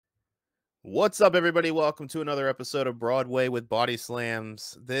What's up, everybody? Welcome to another episode of Broadway with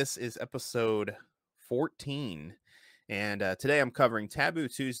Bodyslams. This is episode 14, and today I'm covering Taboo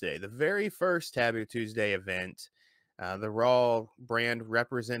Tuesday, the very first Taboo Tuesday event. The Raw brand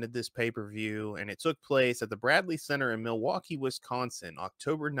represented this pay-per-view, and it took place at the Bradley Center in Milwaukee, Wisconsin,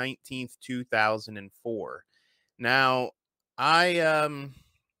 October 19th, 2004. Now, I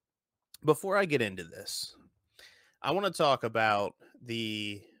before I get into this, I want to talk about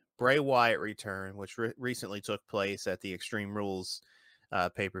the Bray Wyatt return, which recently took place at the Extreme Rules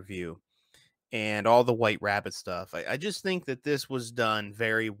pay per view, and all the White Rabbit stuff. I just think that this was done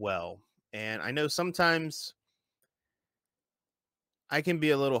very well. And I know sometimes I can be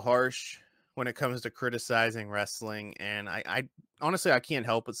a little harsh when it comes to criticizing wrestling. And I honestly, I can't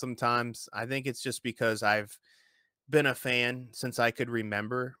help it sometimes. I think it's just because I've been a fan since I could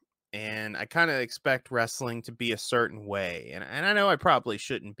remember, and I kind of expect wrestling to be a certain way. And I know I probably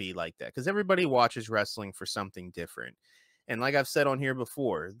shouldn't be like that because everybody watches wrestling for something different. And like I've said on here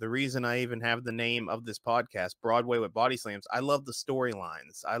before, the reason I even have the name of this podcast, Broadway with Body Slams, I love the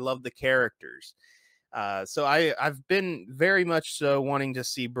storylines. I love the characters. I've been very much so wanting to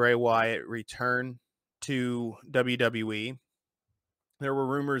see Bray Wyatt return to WWE. There were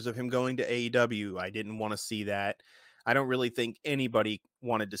rumors of him going to AEW. I didn't want to see that. I don't really think anybody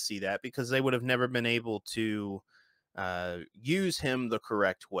wanted to see that because they would have never been able to use him the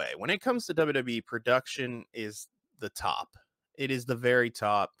correct way. When it comes to WWE, production is the top. It is the very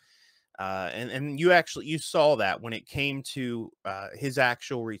top. And you saw that when it came to his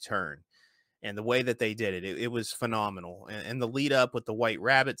actual return and the way that they did it. It was phenomenal. And the lead up with the White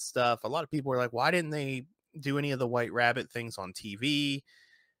Rabbit stuff, a lot of people were like, why didn't they do any of the White Rabbit things on TV?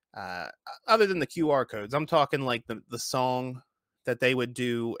 Uh, Other than the QR codes, I'm talking like the song that they would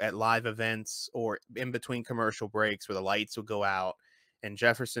do at live events or in between commercial breaks where the lights would go out and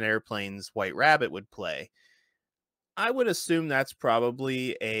Jefferson Airplane's White Rabbit would play. I would assume that's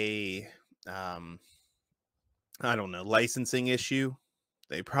probably a um, I don't know, licensing issue.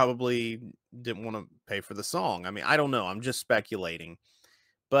 They probably didn't want to pay for the song. I mean, I don't know. I'm just speculating.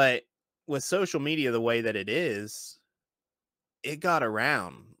 But with social media the way that it is, it got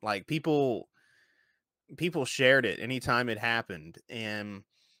around. Like people shared it anytime it happened, and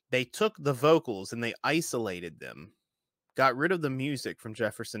they took the vocals and they isolated them, got rid of the music from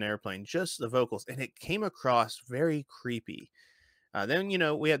Jefferson Airplane, just the vocals, and it came across very creepy. Then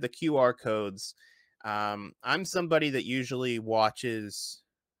we had the QR codes. I'm somebody that usually watches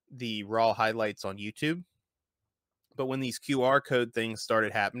the raw highlights on YouTube, but when these QR code things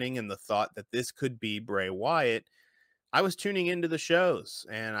started happening and the thought that this could be Bray Wyatt, I was tuning into the shows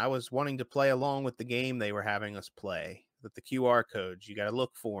and I was wanting to play along with the game they were having us play. With the QR codes, you got to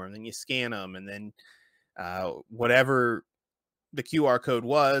look for them, then you scan them, and then whatever the QR code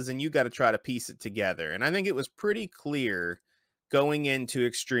was, and you got to try to piece it together. And I think it was pretty clear going into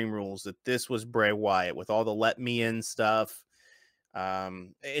Extreme Rules that this was Bray Wyatt with all the let me in stuff.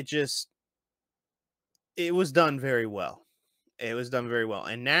 It was done very well. It was done very well.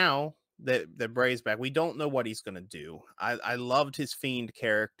 And now that Bray's back, we don't know what he's going to do. I loved his Fiend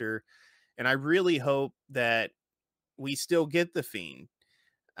character, and I really hope that we still get the Fiend.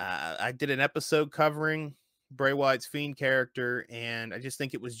 I did an episode covering Bray Wyatt's Fiend character, and I just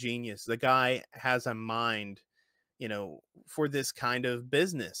think it was genius. The guy has a mind, for this kind of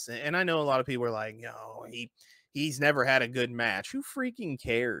business. And I know a lot of people are like, no, he's never had a good match. Who freaking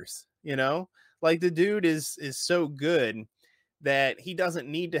cares? Like the dude is so good that he doesn't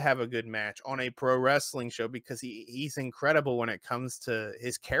need to have a good match on a pro wrestling show because he's incredible when it comes to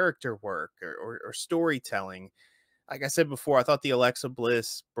his character work or storytelling. Like I said before, I thought the Alexa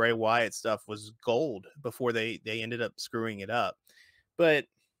Bliss Bray Wyatt stuff was gold before they ended up screwing it up. But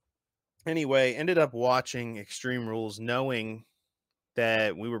anyway, ended up watching Extreme Rules knowing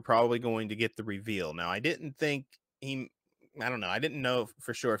that we were probably going to get the reveal. Now, I didn't think I don't know. I didn't know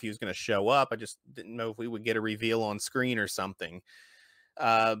for sure if he was going to show up. I just didn't know if we would get a reveal on screen or something.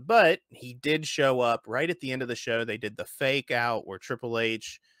 But he did show up right at the end of the show. They did the fake out where Triple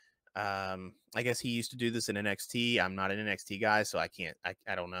H, I guess he used to do this in NXT. I'm not an NXT guy, so I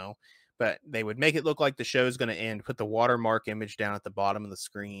don't know. But they would make it look like the show's going to end, put the watermark image down at the bottom of the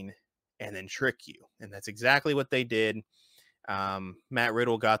screen, and then trick you. And that's exactly what they did. Matt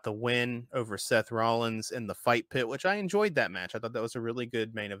Riddle got the win over Seth Rollins in the fight pit, which I enjoyed that match. I thought that was a really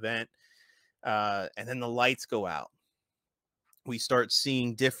good main event. And then the lights go out. We start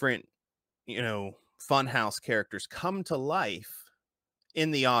seeing different, funhouse characters come to life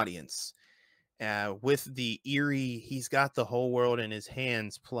in the audience. With the eerie, he's got the whole world in his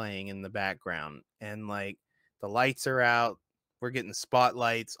hands playing in the background. And like the lights are out, We're getting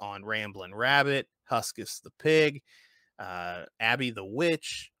spotlights on Ramblin' Rabbit, Huskus the Pig, Abby the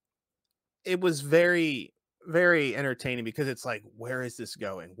Witch. It was very, very entertaining because it's like, where is this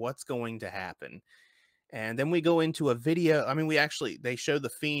going? What's going to happen? And then we go into a video. I mean, they show the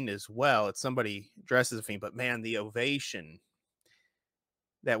Fiend as well. It's somebody dressed as a Fiend, but man, the ovation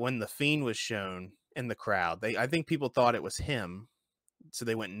that when the Fiend was shown in the crowd, I think people thought it was him. So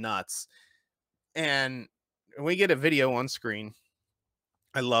they went nuts. And we get a video on screen.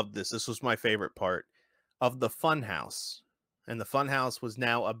 I loved this. This was my favorite part of the Funhouse. And the Funhouse was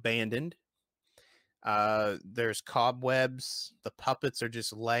now abandoned. There's cobwebs. The puppets are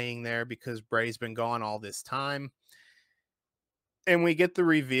just laying there because Bray's been gone all this time. And we get the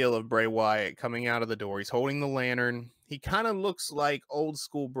reveal of Bray Wyatt coming out of the door. He's holding the lantern. He kind of looks like old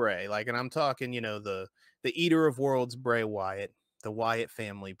school Bray. Like, and I'm talking, the Eater of Worlds Bray Wyatt, the Wyatt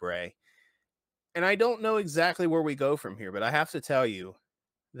family Bray. And I don't know exactly where we go from here, but I have to tell you,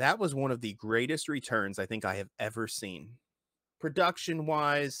 that was one of the greatest returns I think I have ever seen.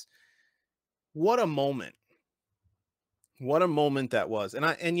 Production-wise, what a moment. What a moment that was. And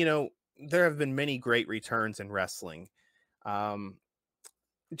there have been many great returns in wrestling.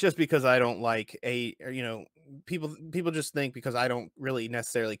 Just because I don't like people just think because I don't really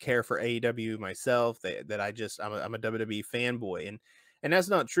necessarily care for AEW myself that I'm a WWE fanboy, and that's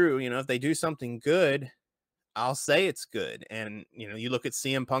not true. If they do something good, I'll say it's good. And you look at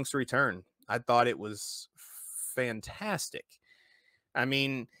CM Punk's return. I thought it was fantastic. I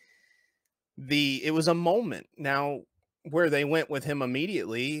mean, it was a moment. Now, where they went with him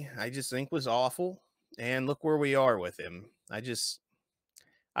immediately, I just think was awful. And look where we are with him. I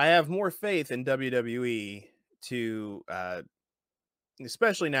have more faith in WWE to,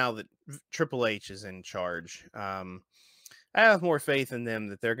 especially now that Triple H is in charge. I have more faith in them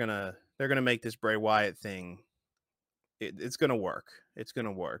that they're gonna make this Bray Wyatt thing. It's gonna work. It's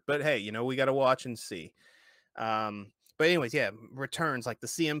gonna work. But hey, we got to watch and see. But anyways, yeah, returns like the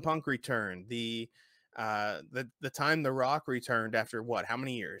CM Punk return, the time The Rock returned after how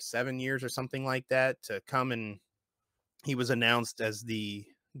many years? 7 years or something like that, to come, and he was announced as the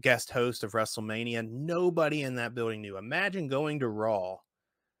guest host of WrestleMania. Nobody in that building knew. Imagine going to Raw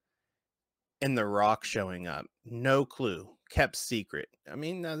and The Rock showing up. No clue. Kept secret. I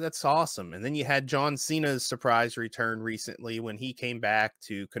mean, that's awesome. And then you had John Cena's surprise return recently when he came back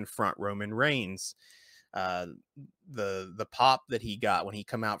to confront Roman Reigns. The pop that he got when he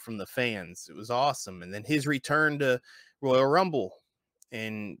come out from the fans, it was awesome. And then his return to Royal Rumble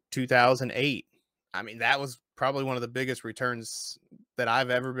in 2008. I mean, that was probably one of the biggest returns that I've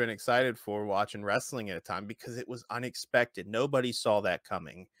ever been excited for watching wrestling at a time, because it was unexpected. Nobody saw that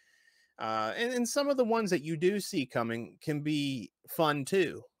coming. And some of the ones that you do see coming can be fun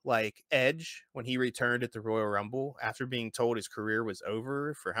too. Like Edge, when he returned at the Royal Rumble after being told his career was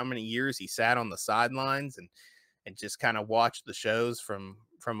over. For how many years he sat on the sidelines and just kind of watched the shows from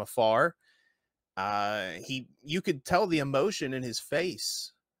afar. You could tell the emotion in his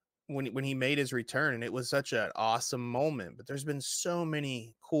face when he made his return, and it was such an awesome moment. But there's been so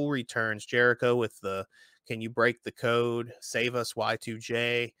many cool returns. Jericho with the "Can you break the code? Save us,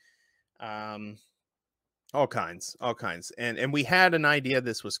 Y2J." All kinds. And we had an idea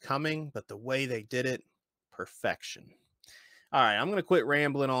this was coming, but the way they did it, perfection. All right, I'm going to quit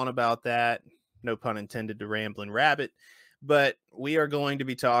rambling on about that. No pun intended to Ramblin' Rabbit, but we are going to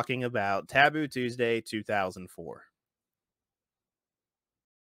be talking about Taboo Tuesday 2004.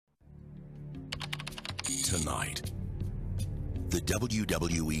 Tonight, the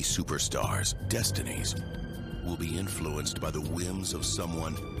WWE superstars' destinies will be influenced by the whims of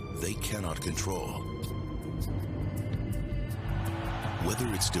someone they cannot control. Whether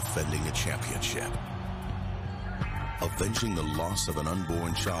it's defending a championship, avenging the loss of an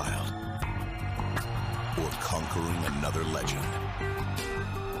unborn child, or conquering another legend,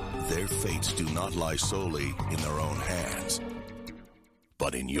 their fates do not lie solely in their own hands,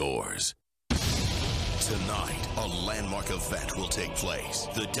 but in yours. Tonight, a landmark event will take place.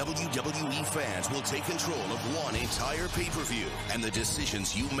 The WWE fans will take control of one entire pay-per-view, and the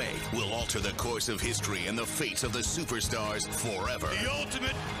decisions you make will alter the course of history and the fates of the superstars forever. The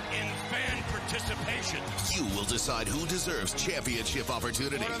ultimate in fan participation. You will decide who deserves championship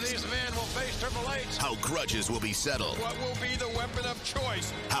opportunities. One of these men will face Triple H. How grudges will be settled. What will be the weapon of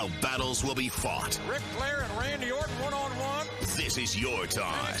choice? How battles will be fought. Ric Flair and Randy Orton one-on-one. This is your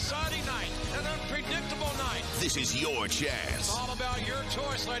time. An exciting night. An unpredictable night. This is your chance. It's all about your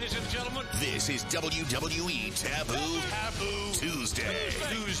choice, ladies and gentlemen. This is WWE Taboo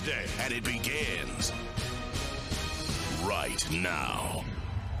Tuesday. And it begins right now.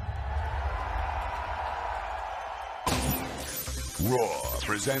 Raw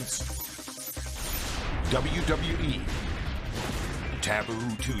presents WWE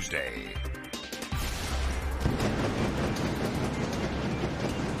Taboo Tuesday.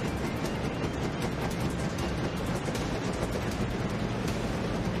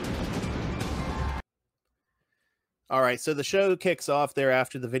 All right, so the show kicks off there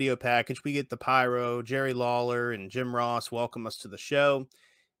after the video package. We get the pyro, Jerry Lawler and Jim Ross welcome us to the show.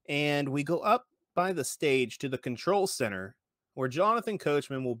 And we go up by the stage to the control center where Jonathan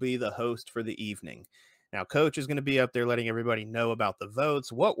Coachman will be the host for the evening. Now, Coach is going to be up there letting everybody know about the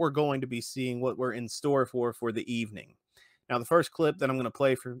votes, what we're going to be seeing, what we're in store for the evening. Now, the first clip that I'm going to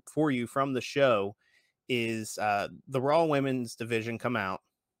play for you from the show is the Raw Women's Division come out,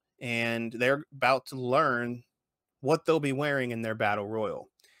 and they're about to learn what they'll be wearing in their Battle Royal.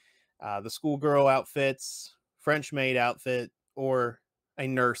 The schoolgirl outfits, French maid outfit, or a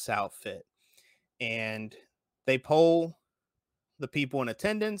nurse outfit. And they poll the people in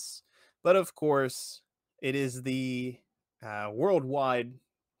attendance, but of course, it is the worldwide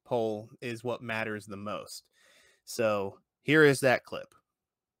poll is what matters the most. So here is that clip.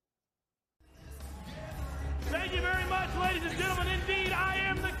 Thank you very much, ladies and gentlemen. Indeed, I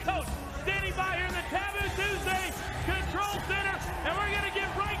am the coach, standing by here in the Taboo Tuesday Control Center, and we're going to get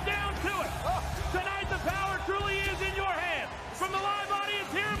right down to it. Tonight, the power truly is in your hands. From the live audience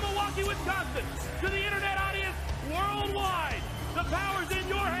here in Milwaukee, Wisconsin, to the internet audience worldwide, the power's in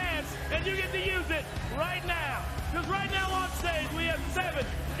your hands, and you get to use it right now. Because right now on stage, we have 7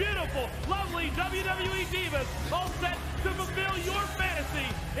 beautiful, lovely WWE divas all set to fulfill your fantasy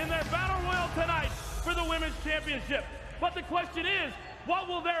in their Battle Royal tonight for the Women's Championship. But the question is, what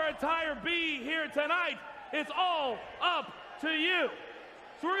will their attire be here tonight? It's all up to you.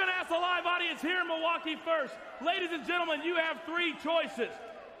 So we're going to ask the live audience here in Milwaukee first. Ladies and gentlemen, you have 3 choices.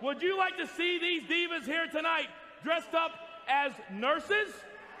 Would you like to see these divas here tonight dressed up as nurses?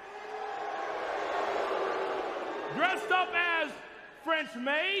 Dressed up as French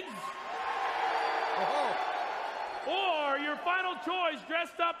maids? Or your final choice,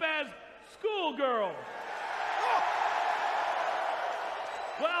 dressed up as schoolgirls?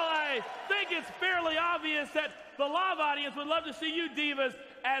 Well, I think it's fairly obvious that the live audience would love to see you divas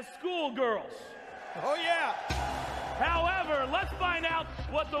as schoolgirls. Oh, yeah. However, let's find out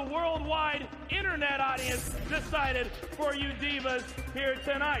what the worldwide internet audience decided for you divas here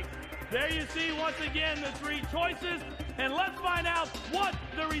tonight. There you see, once again, the 3 choices, and let's find out what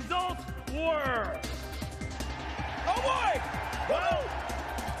the results were. Oh, boy. Well,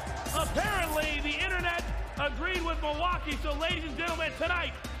 apparently the internet agreed with Milwaukee, so ladies and gentlemen,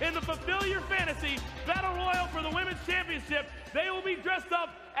 tonight in the Fulfill Your Fantasy Battle Royal for the Women's Championship, they will be dressed up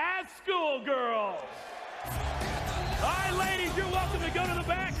as schoolgirls. All right, ladies, you're welcome to go to the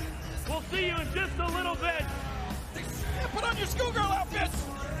back. We'll see you in just a little bit. Yeah, put on your schoolgirl outfits.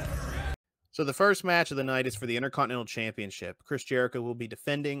 So the first match of the night is for the Intercontinental Championship. Chris Jericho will be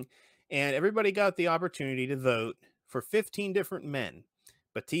defending, and everybody got the opportunity to vote for 15 different men.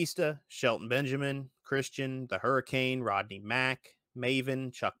 Batista, Shelton Benjamin, Christian, the Hurricane, Rodney Mack,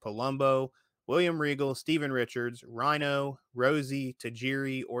 Maven, Chuck Palumbo, William Regal, Steven Richards, Rhino, Rosie,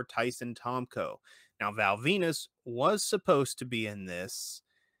 Tajiri, or Tyson Tomko. Now, Val Venus was supposed to be in this.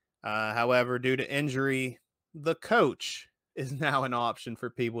 However, due to injury, the coach is now an option for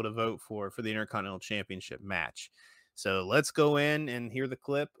people to vote for the Intercontinental Championship match. So let's go in and hear the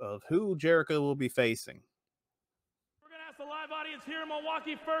clip of who Jericho will be facing. We're going to ask the live audience here in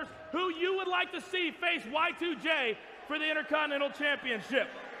Milwaukee first who you would like to see face Y2J for the Intercontinental Championship.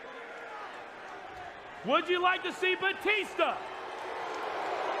 Would you like to see Batista?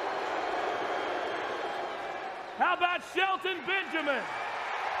 How about Shelton Benjamin?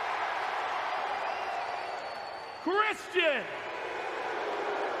 Christian?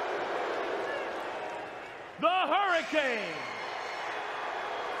 The Hurricane?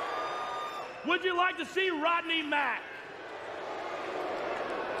 Would you like to see Rodney Mack?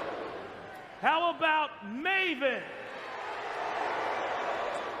 How about Maven?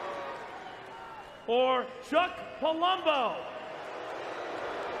 Or Chuck Palumbo?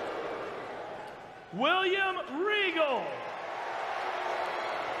 William Regal?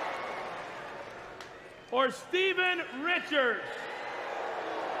 Or Steven Richards?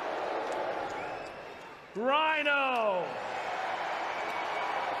 Rhino?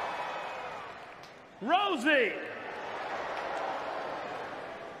 Rosie?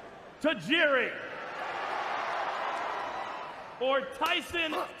 Tajiri? Or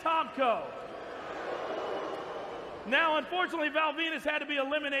Tyson Tomko? Now, unfortunately, Val Venus had to be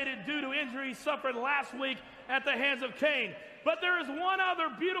eliminated due to injuries suffered last week at the hands of Kane. But there is one other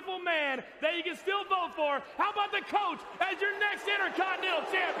beautiful man that you can still vote for. How about the coach as your next Intercontinental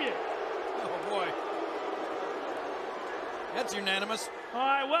Champion? Oh, boy. That's unanimous. All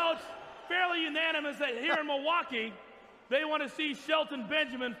right, well, it's fairly unanimous that here in Milwaukee, they want to see Shelton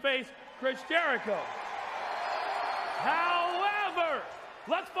Benjamin face Chris Jericho. However,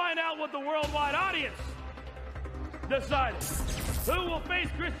 let's find out what the worldwide audience decided. Who will face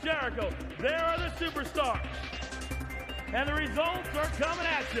Chris Jericho? There are the superstars. And the results are coming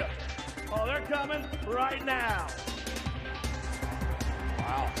at you. Oh, they're coming right now.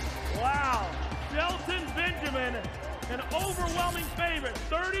 Wow. Wow. Shelton Benjamin, an overwhelming favorite,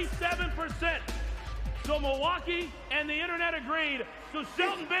 37%. So Milwaukee and the internet agreed. So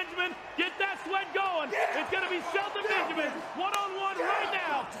Shelton Benjamin, get that sweat going. It's going to be Shelton Benjamin one-on-one right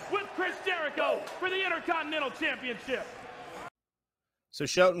now with Chris Jericho for the Intercontinental Championship. So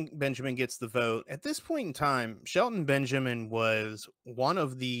Shelton Benjamin gets the vote. At this point in time, Shelton Benjamin was one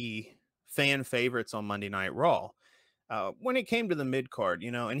of the fan favorites on Monday Night Raw. When it came to the mid card,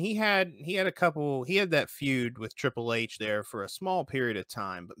 and he had that feud with Triple H there for a small period of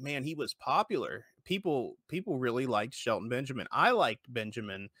time, but man, he was popular. People really liked Shelton Benjamin. I liked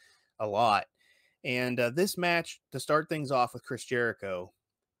Benjamin a lot. And this match to start things off with Chris Jericho,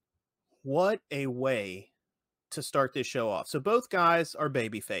 what a way to start this show off. So both guys are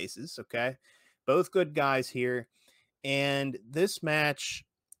baby faces, okay? Both good guys here. And this match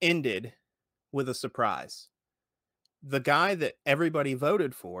ended with a surprise. The guy that everybody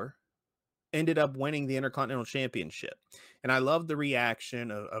voted for ended up winning the Intercontinental Championship. And I love the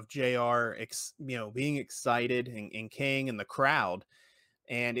reaction of JR, being excited and King and the crowd.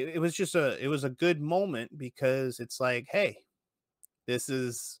 And it was just a good moment because it's like, hey, this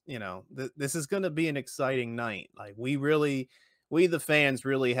is going to be an exciting night. Like we the fans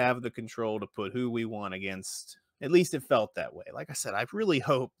really have the control to put who we want against. At least it felt that way. Like I said, I really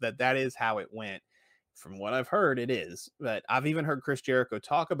hope that is how it went. From what I've heard, it is. But I've even heard Chris Jericho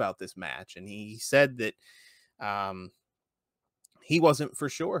talk about this match, and he said that he wasn't for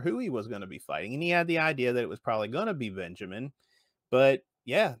sure who he was going to be fighting, and he had the idea that it was probably going to be Benjamin. But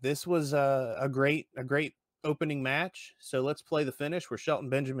yeah, this was a great opening match. So let's play the finish where Shelton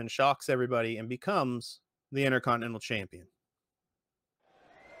Benjamin shocks everybody and becomes the Intercontinental Champion.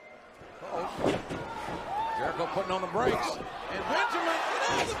 Jericho putting on the brakes. And Benjamin,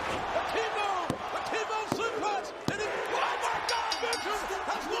 a T-bone suplex. And oh my God, Benjamin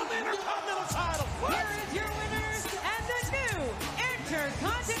has won the Intercontinental title. Here is your winner and the new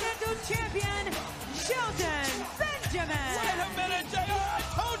Intercontinental Champion, Shelton Benjamin. Wait a minute, JR. I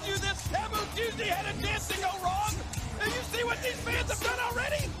told you this Taboo Tuesday had a chance to go wrong. And you see what these fans have done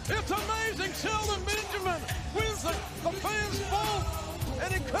already? It's amazing. Sheldon Benjamin wins the fans' vote.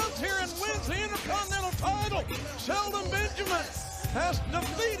 And he comes here and wins the Intercontinental title. Sheldon Benjamin has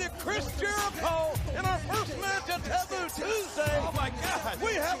defeated Chris Jericho in our first match at Taboo Tuesday. Oh my God.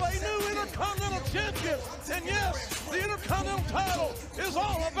 We have a new Intercontinental champion. And yes, the Intercontinental title is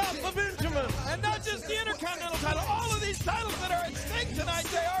all about the Benjamin. And not just the Intercontinental title, all of these titles that are at stake tonight,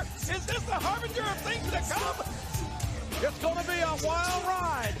 JR. Is this the harbinger of things to come? It's going to be a wild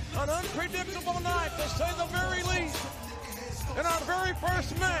ride, an unpredictable night to say the very least. In our very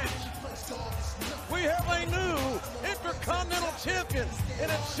first match, we have a new Intercontinental champion,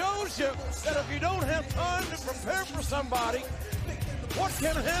 and it shows you that if you don't have time to prepare for somebody, what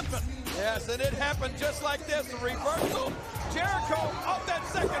can happen? Yes, and it happened just like this, a reversal. Jericho off that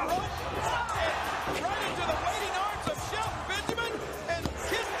second rope, and right into the waiting arms of Shelton Benjamin, and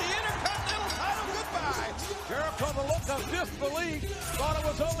kissed the Intercontinental title goodbye. Jericho, the look of disbelief, thought it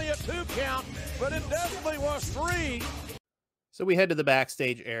was only a 2 count, but it definitely was 3. So we head to the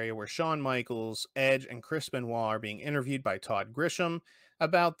backstage area where Shawn Michaels, Edge, and Chris Benoit are being interviewed by Todd Grisham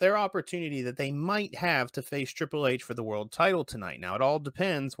about their opportunity that they might have to face Triple H for the world title tonight. Now, it all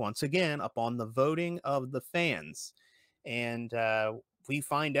depends, once again, upon the voting of the fans. And we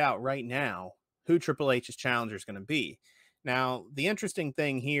find out right now who Triple H's challenger is going to be. Now, the interesting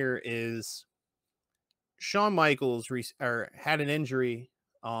thing here is Shawn Michaels had an injury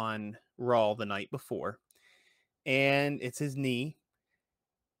on Raw the night before. And it's his knee.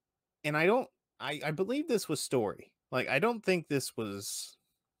 And I believe this was story. Like, I don't think this was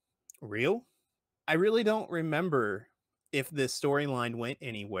real. I really don't remember if this storyline went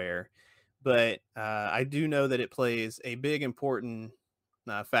anywhere, but I do know that it plays a big, important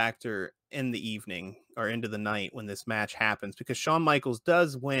factor in the evening or into the night when this match happens, because Shawn Michaels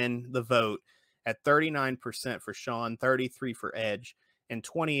does win the vote at 39% for Shawn, 33% for Edge, and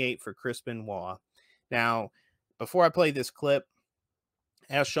 28% for Chris Benoit. Now, before I play this clip,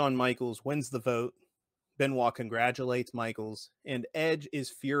 as Shawn Michaels wins the vote, Benoit congratulates Michaels, and Edge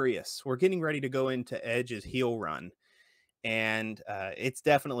is furious. We're getting ready to go into Edge's heel run, and it's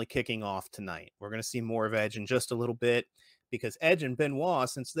definitely kicking off tonight. We're going to see more of Edge in just a little bit, because Edge and Benoit,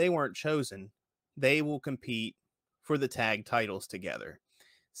 since they weren't chosen, they will compete for the tag titles together.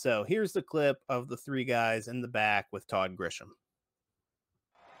 So here's the clip of the three guys in the back with Todd Grisham.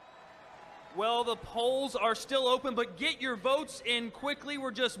 Well, the polls are still open, but get your votes in quickly.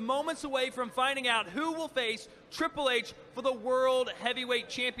 We're just moments away from finding out who will face Triple H for the World Heavyweight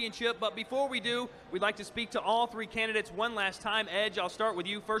Championship. But before we do, we'd like to speak to all three candidates one last time. Edge, I'll start with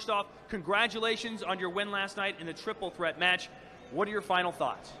you. First off, congratulations on your win last night in the triple threat match. What are your final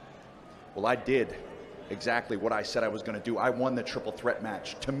thoughts? Well, I did exactly what I said I was going to do. I won the triple threat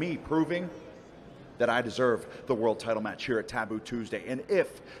match, to me proving that I deserve the world title match here at Taboo Tuesday. And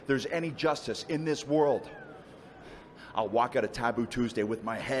if there's any justice in this world, I'll walk out of Taboo Tuesday with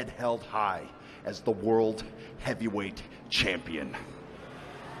my head held high as the world heavyweight champion.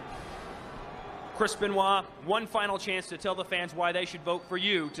 Chris Benoit, one final chance to tell the fans why they should vote for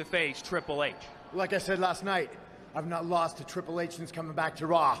you to face Triple H. Like I said last night, I've not lost to Triple H since coming back to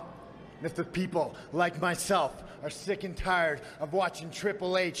Raw. And if the people, like myself, are sick and tired of watching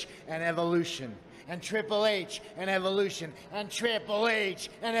Triple H and Evolution, and Triple H and Evolution, and Triple H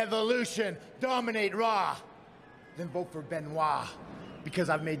and Evolution dominate Raw, then vote for Benoit, because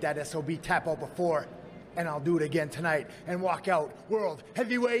I've made that SOB tap out before, and I'll do it again tonight and walk out World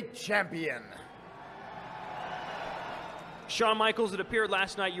Heavyweight Champion. Shawn Michaels, it appeared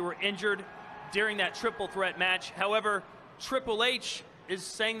last night you were injured during that triple threat match. However, Triple H is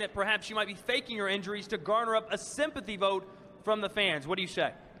saying that perhaps you might be faking your injuries to garner up a sympathy vote from the fans. What do you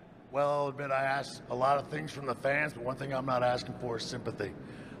say? Well, I'll admit I asked a lot of things from the fans, but one thing I'm not asking for is sympathy.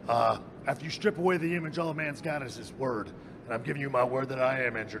 After you strip away the image, all a man's got is his word. And I'm giving you my word that I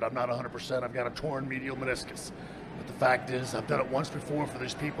am injured. I'm not 100%. I've got a torn medial meniscus. But the fact is, I've done it once before for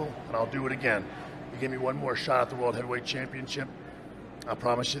these people, and I'll do it again. You give me one more shot at the World Heavyweight Championship, I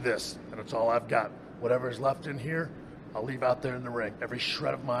promise you this, and it's all I've got. Whatever is left in here, I'll leave out there in the ring. Every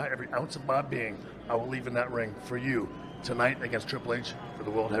ounce of my being, I will leave in that ring for you tonight against Triple H for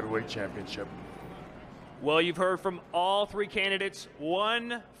the World Heavyweight Championship. Well, you've heard from all three candidates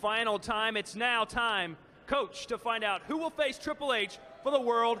one final time. It's now time, Coach, to find out who will face Triple H for the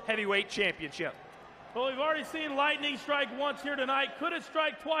World Heavyweight Championship. Well, we've already seen lightning strike once here tonight. Could it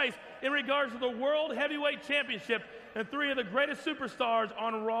strike twice in regards to the World Heavyweight Championship and three of the greatest superstars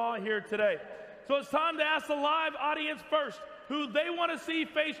on Raw here today? So it's time to ask the live audience first who they want to see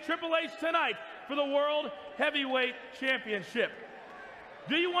face Triple H tonight for the World Heavyweight Championship.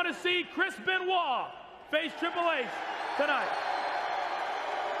 Do you want to see Chris Benoit face Triple H tonight?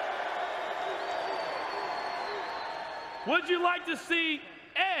 Would you like to see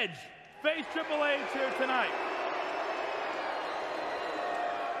Edge face Triple H here tonight?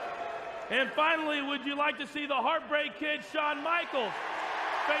 And finally, would you like to see the Heartbreak Kid, Shawn Michaels,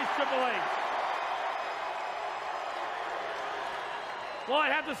 face Triple H? Well, I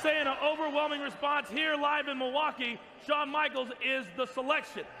have to say, in an overwhelming response here live in Milwaukee, Shawn Michaels is the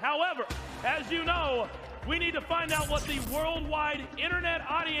selection. However, as you know, we need to find out what the worldwide internet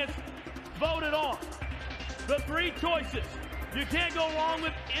audience voted on. The three choices. You can't go wrong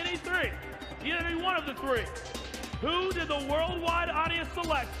with any three, any one of the three. Who did the worldwide audience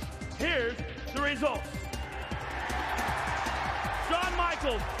select? Here's the results. Shawn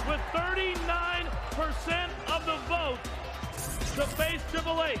Michaels with 39% of the vote to face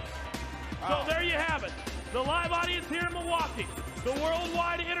Triple H. So there you have it. The live audience here in Milwaukee, the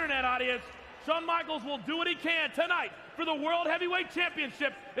worldwide internet audience, Shawn Michaels will do what he can tonight for the World Heavyweight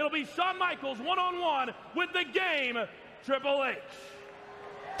Championship. It'll be Shawn Michaels one-on-one with the game, Triple H.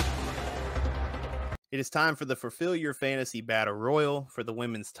 It is time for the Fulfill Your Fantasy Battle Royal for the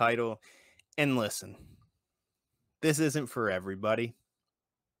women's title. And listen, this isn't for everybody,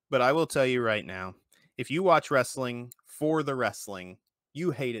 but I will tell you right now, if you watch wrestling for the wrestling,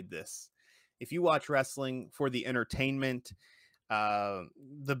 you hated this. If you watch wrestling for the entertainment,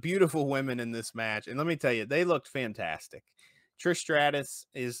 the beautiful women in this match, and let me tell you, they looked fantastic. Trish Stratus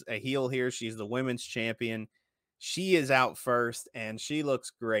is a heel here. She's the women's champion. She is out first, and she looks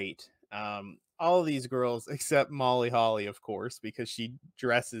great. All of these girls, except Molly Holly, of course, because she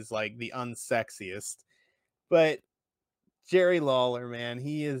dresses like the unsexiest. But Jerry Lawler, man,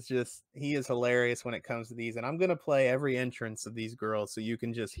 he is hilarious when it comes to these. And I'm going to play every entrance of these girls so you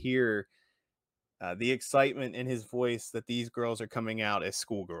can just hear the excitement in his voice that these girls are coming out as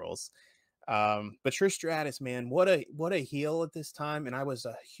schoolgirls. But Trish Stratus, man, what a heel at this time. And I was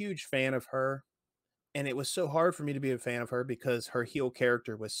a huge fan of her. And it was so hard for me to be a fan of her because her heel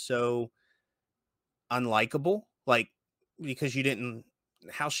character was so unlikable, like, because you didn't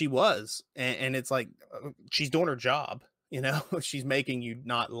how she was, and it's like she's doing her job, you know. She's making you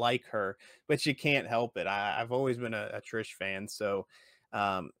not like her, but you can't help it. I've always been a Trish fan, so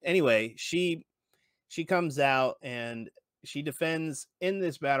anyway, she comes out and she defends in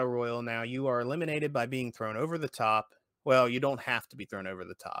this battle royal. Now you are eliminated by being thrown over the top. Well, you don't have to be thrown over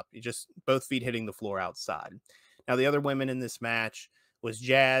the top. You just both feet hitting the floor outside. Now the other women in this match was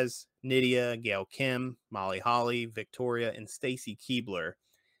Jazz, Nydia, Gail Kim, Molly Holly, Victoria, and Stacy Keibler.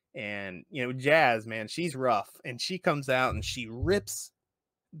 And, you know, Jazz, man, she's rough. And she comes out and she rips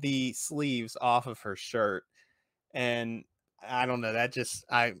the sleeves off of her shirt. And I don't know, that just,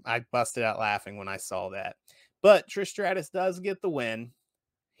 I busted out laughing when I saw that. But Trish Stratus does get the win.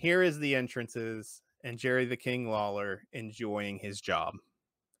 Here is the entrances and Jerry the King Lawler enjoying his job.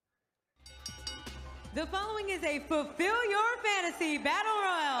 The following is a Fulfill Your Fantasy Battle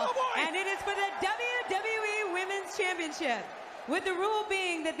Royal, and it is for the WWE Women's Championship, with the rule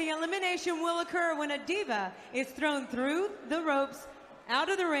being that the elimination will occur when a diva is thrown through the ropes, out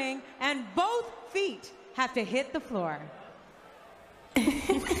of the ring, and both feet have to hit the floor. I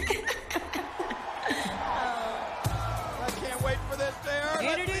can't wait for this there.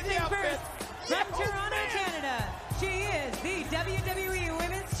 Introducing first, from Toronto, Canada, she is the WWE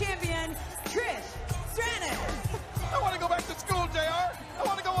Women's Champion, Trish Stratus. I want to go back to school, JR. I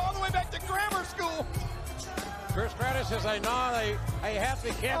want to go all the way back to grammar school. Trish Stratus is not a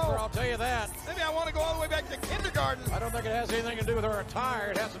happy camper, I'll tell you that. Maybe I want to go all the way back to kindergarten. I don't think it has anything to do with her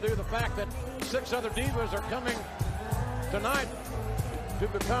attire. It has to do with the fact that 6 other divas are coming tonight to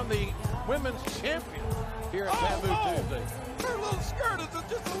become the women's champion here at Taboo Tuesday. Her little skirt is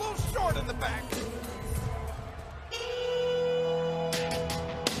just a little short in the back.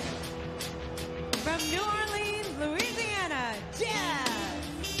 From New Orleans, Louisiana,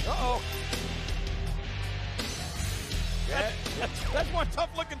 Jazz. Uh-oh. That's one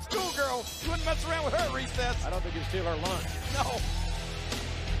tough-looking schoolgirl. You wouldn't mess around with her at recess. I don't think you'd steal her lunch. No.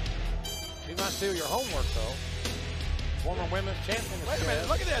 She might steal your homework, though. Former women's champion. Wait a minute,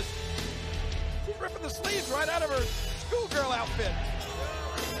 look at this. She's ripping the sleeves right out of her schoolgirl outfit.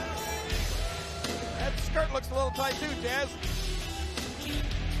 That skirt looks a little tight too, Jazz.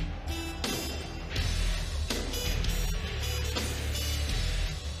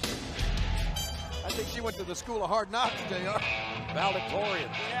 I think she went to the school of hard knocks, JR. Valedictorian.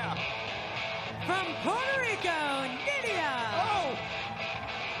 Yeah. From Puerto Rico, Nydia. Oh!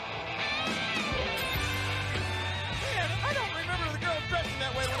 Man, I don't remember the girls dressing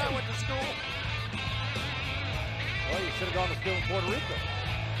that way when I went to school. Well, you should have gone to school in Puerto Rico.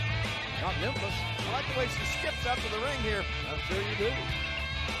 Not Memphis. I like the way she skips up to the ring here. I'm sure you do.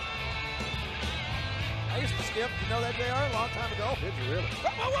 I used to skip, you know that, JR, a long time ago. Did you really?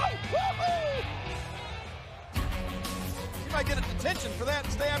 Whoa, whoa, whoa, whoa! You might get a detention for that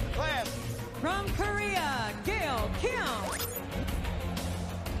and stay after class. From Korea, Gail Kim.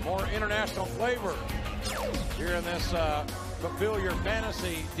 More international flavor here in this Fulfill Your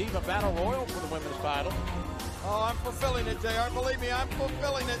Fantasy Diva Battle Royal for the women's title. Oh, I'm fulfilling it, JR. Believe me, I'm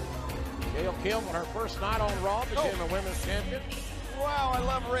fulfilling it. Gail Kim, on her first night on Raw, became a women's champion. Wow, I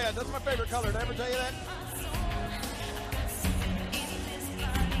love red. That's my favorite color. Did I ever tell you that?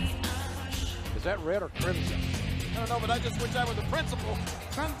 Is that red or crimson? I don't know, but I just wish I was the principal.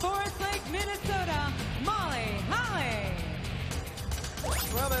 From Forest Lake, Minnesota, Molly Holly.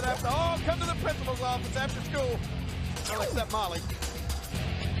 Well, they'd have to all come to the principal's office after school. Well, except Molly.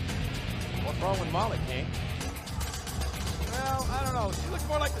 What's wrong with Molly, King? Well, I don't know. She looks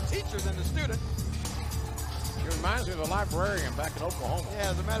more like the teacher than the student. She reminds me of a librarian back in Oklahoma.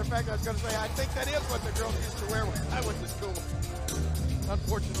 Yeah, as a matter of fact, I was going to say, I think that is what the girls used to wear when I went to school.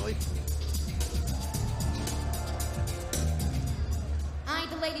 Unfortunately. I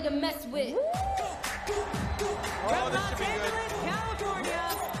ain't the lady to mess with. Oh, this should be good. California,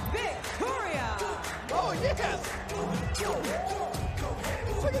 Victoria. Oh, yes.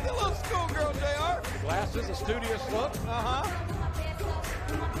 Look at the little schoolgirl, JR. Glasses, a studious look. Uh-huh.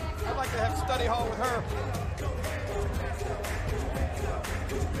 I'd like to have study hall with her.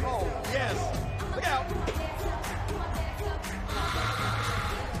 Oh, yes. Look out.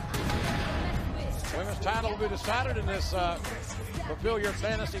 Women's title will be decided in this Fulfill Your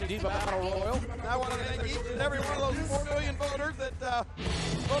Fantasy Diva Battle Royal. I want to thank each and every one of those 4 million voters that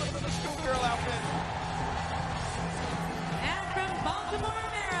voted for the schoolgirl outfit. And from Baltimore,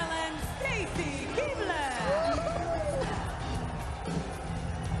 Maryland, Stacy Keibler.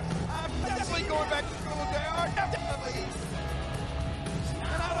 I'm definitely going back to school, JR. Definitely.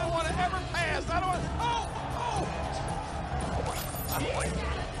 And I don't want to ever pass. I don't want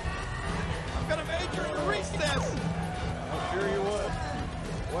I'm going to major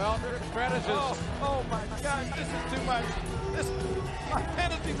advantages. Oh my God, this is too much. My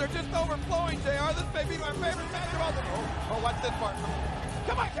fantasies are just overflowing, JR. This may be my favorite match of all the... Oh, watch this part.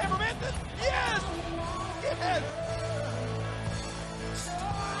 Come on, cameraman. Yes! Yes!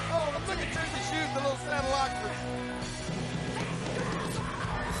 Oh, look at Jersey Shoes, the little saddle Oxford.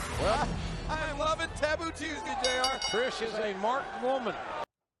 Well, I'm loving Taboo Tuesday, JR. Trish is a marked woman.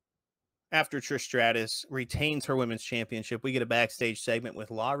 After Trish Stratus retains her women's championship, we get a backstage segment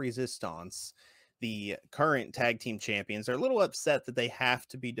with La Resistance, the current tag team champions. They're a little upset that they have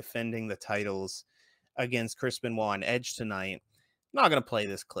to be defending the titles against Chris Benoit and Edge tonight. I'm not going to play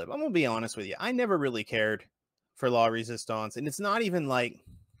this clip. I'm going to be honest with you. I never really cared for La Resistance, and it's not even like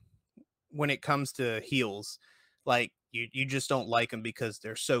when it comes to heels, like you just don't like them because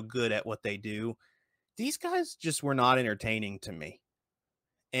they're so good at what they do. These guys just were not entertaining to me.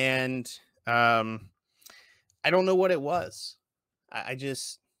 And I don't know what it was. I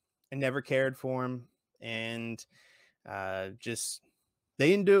never cared for him, and just they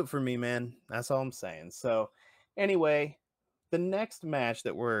didn't do it for me, man. That's all I'm saying. So anyway, the next match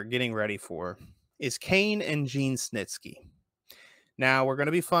that we're getting ready for is Kane and Gene Snitsky. Now we're going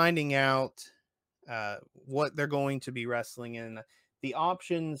to be finding out what they're going to be wrestling in. The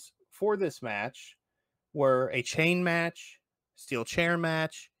options for this match were a chain match, steel chair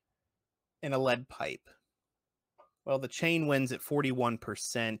match, and a lead pipe. Well, the chain wins at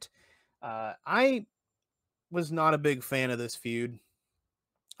 41%. I was not a big fan of this feud.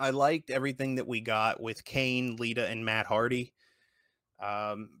 I liked everything that we got with Kane, Lita, and Matt Hardy.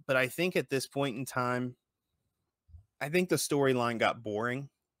 But I think at this point in time, I think the storyline got boring.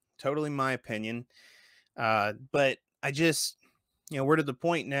 Totally my opinion. But I just, we're to the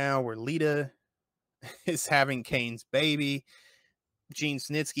point now where Lita is having Kane's baby. Gene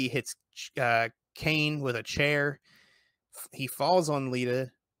Snitsky hits Kane with a chair. He falls on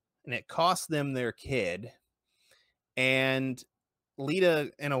Lita, and it costs them their kid. And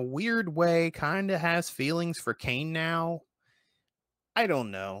Lita, in a weird way, kind of has feelings for Kane now. I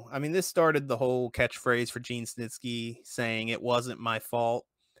don't know. I mean, this started the whole catchphrase for Gene Snitsky saying it wasn't my fault.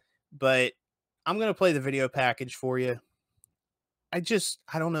 But I'm going to play the video package for you. I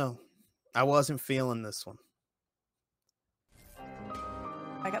don't know. I wasn't feeling this one.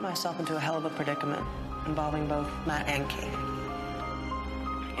 I got myself into a hell of a predicament involving both Matt and Kane.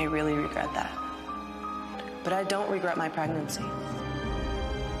 I really regret that. But I don't regret my pregnancy.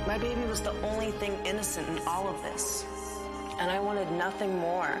 My baby was the only thing innocent in all of this. And I wanted nothing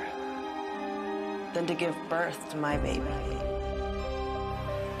more than to give birth to my baby.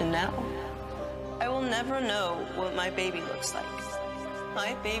 And now, I will never know what my baby looks like.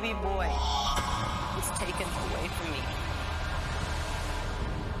 My baby boy was taken away from me.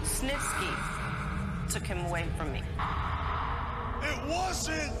 Snitsky took him away from me. It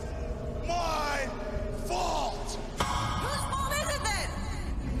wasn't my fault! Whose fault is it then?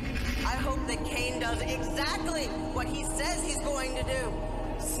 I hope that Kane does exactly what he says he's going to do.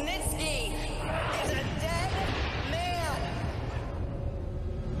 Snitsky is a dead man.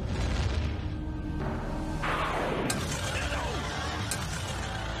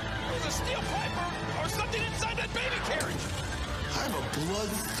 There's a steel pipe or something inside that baby carriage. I have a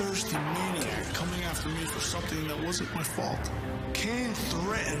bloodthirsty maniac coming after me for something that wasn't my fault. Kane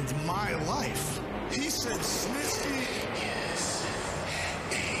threatened my life. He said Snitsky... Yes,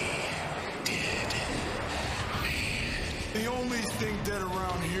 he did. The only thing dead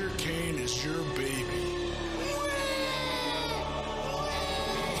around here, Kane, is your baby.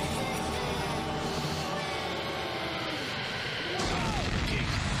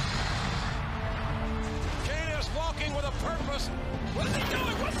 Kane is walking with a purpose. What is he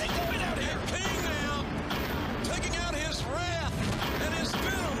doing? What's he doing out here? King now, taking out his wrath and his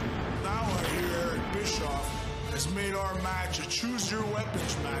venom. Now I hear Eric Bischoff has made our match a choose your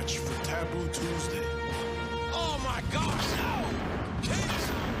weapons match for Taboo Tuesday. Oh my gosh, no!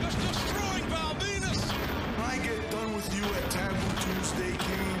 Kane's just destroying Val Venus. When I get done with you at Taboo Tuesday,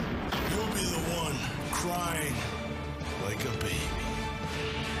 Kane, you'll be the one crying like a baby.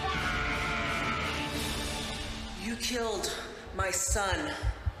 You killed my son.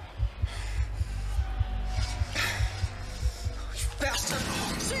 You bastard!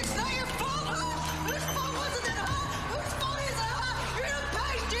 It's not your fault, huh? Whose fault wasn't it, huh? Whose fault is it, huh? You're gonna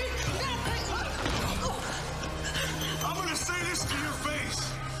pay, dude! You're gonna pay! I'm gonna say this to your face.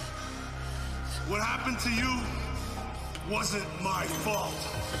 What happened to you wasn't my fault.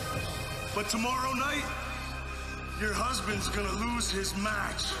 But tomorrow night, your husband's gonna lose his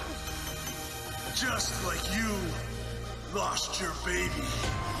match. Just like you lost your baby.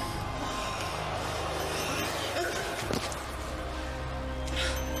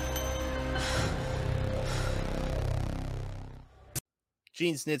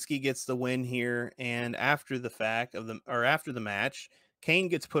 Gene Snitsky gets the win here, and after the match, Kane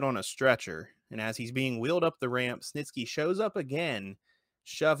gets put on a stretcher, and as he's being wheeled up the ramp, Snitsky shows up again,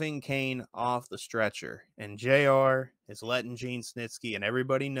 shoving Kane off the stretcher, and JR is letting Gene Snitsky and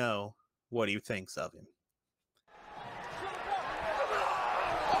everybody know what he thinks of him.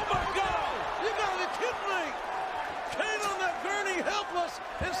 Oh my God! You gotta be kidding me! Kane on that gurney, helpless,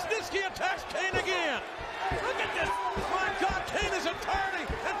 and Snitsky attacks Kane again. Look at this! My God, Kane is entirely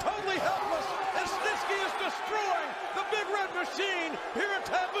and totally helpless, and Snitsky is destroying the Big Red Machine here at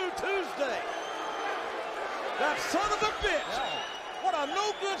Taboo Tuesday. That son of a bitch! What a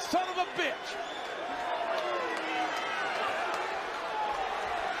no-good son of a bitch!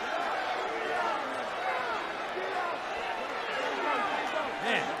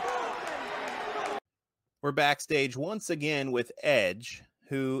 Man. We're backstage once again with Edge,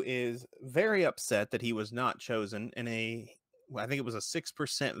 who is very upset that he was not chosen in I think it was a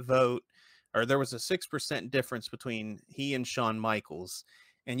 6% vote, or there was a 6% difference between he and Shawn Michaels.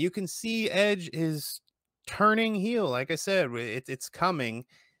 And you can see Edge is turning heel. Like I said, it's coming.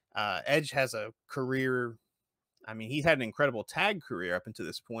 Edge has a career. I mean, he's had an incredible tag career up until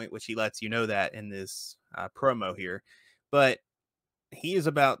this point, which he lets you know that in this promo here. But he is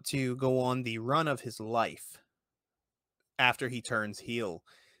about to go on the run of his life after he turns heel,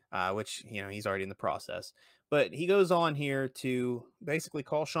 which, he's already in the process. But he goes on here to basically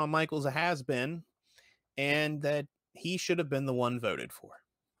call Shawn Michaels a has-been, and that he should have been the one voted for.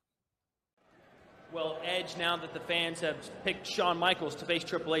 Well, Edge, now that the fans have picked Shawn Michaels to face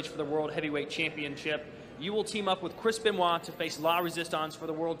Triple H for the World Heavyweight Championship, you will team up with Chris Benoit to face La Resistance for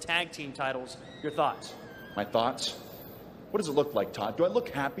the World Tag Team titles. Your thoughts? My thoughts? What does it look like, Todd? Do I look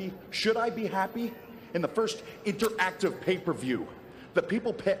happy? Should I be happy? In the first interactive pay-per-view, the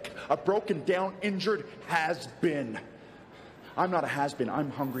people pick a broken down, injured has-been. I'm not a has-been. I'm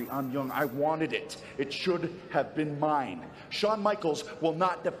hungry. I'm young. I wanted it. It should have been mine. Shawn Michaels will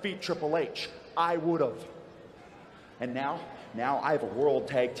not defeat Triple H. I would have. And now I have a World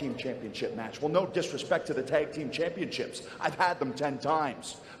Tag Team Championship match. Well, no disrespect to the Tag Team Championships. I've had them 10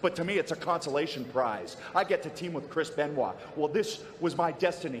 times. But to me, it's a consolation prize. I get to team with Chris Benoit. Well, this was my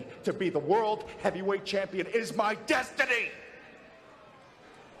destiny, to be the World Heavyweight Champion. It is my destiny!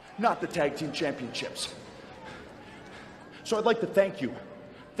 Not the Tag Team Championships. So I'd like to thank you.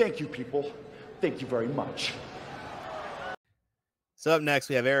 Thank you, people. Thank you very much. So up next,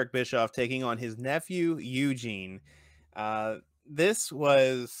 we have Eric Bischoff taking on his nephew, Eugene. This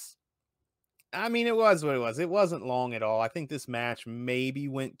was, it was what it was. It wasn't long at all. I think this match maybe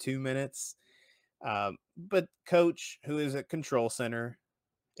went 2 minutes. But Coach, who is at Control Center,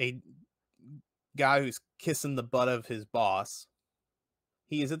 a guy who's kissing the butt of his boss,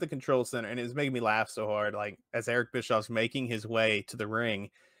 he is at the Control Center, and it's making me laugh so hard. Like, as Eric Bischoff's making his way to the ring,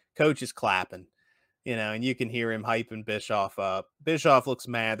 Coach is clapping, and you can hear him hyping Bischoff up. Bischoff looks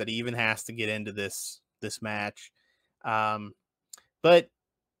mad that he even has to get into this match. But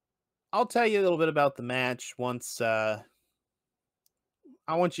I'll tell you a little bit about the match once. I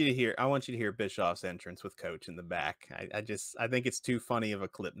want you to hear Bischoff's entrance with Coach in the back. I think it's too funny of a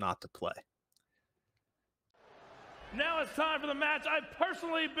clip not to play. Now it's time for the match I've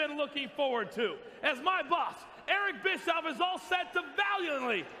personally been looking forward to, as my boss, Eric Bischoff, is all set to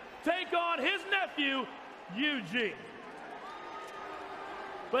valiantly take on his nephew, Eugene.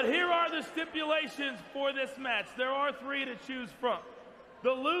 But here are the stipulations for this match. There are 3 to choose from.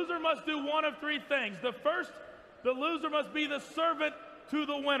 The loser must do one of 3 things. The first, the loser must be the servant to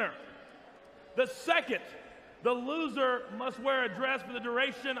the winner. The second, the loser must wear a dress for the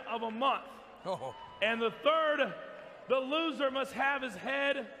duration of a month. And the third, the loser must have his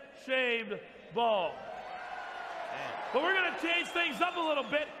head shaved bald. But we're going to change things up a little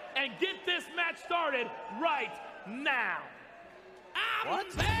bit and get this match started right now. What?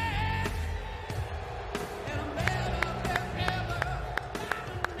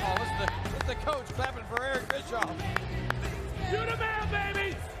 Oh, what's the coach clapping for Eric Bischoff? You the man,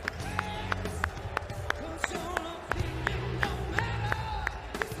 baby!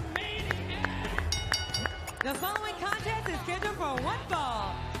 The following contest is scheduled for 1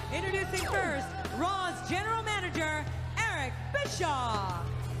 fall. Introducing first, Raw's General Manager, Eric Bischoff.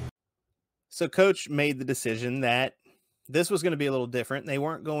 So Coach made the decision that this was going to be a little different. They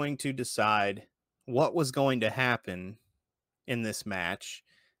weren't going to decide what was going to happen in this match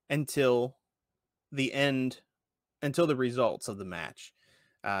until the end, until the results of the match.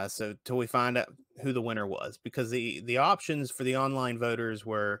 So till we find out who the winner was, because the options for the online voters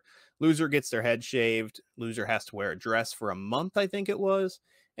were loser gets their head shaved, loser has to wear a dress for a month, I think it was,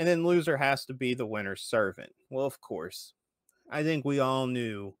 and then loser has to be the winner's servant. Well, of course, I think we all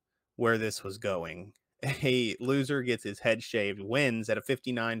knew where this was going. A loser gets his head shaved, wins at a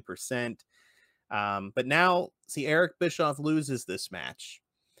 59%. But now, see, Eric Bischoff loses this match,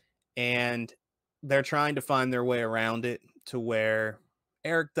 and they're trying to find their way around it to where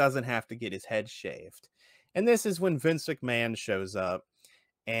Eric doesn't have to get his head shaved. And this is when Vince McMahon shows up,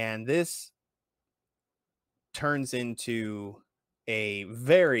 and this turns into a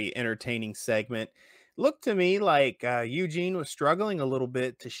very entertaining segment. Looked to me like Eugene was struggling a little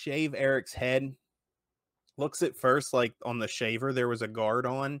bit to shave Eric's head. Looks at first like on the shaver there was a guard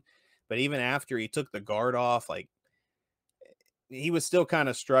on, but even after he took the guard off, like he was still kind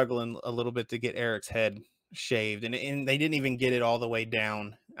of struggling a little bit to get Eric's head shaved, and they didn't even get it all the way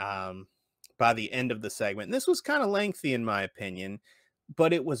down by the end of the segment. And this was kind of lengthy in my opinion,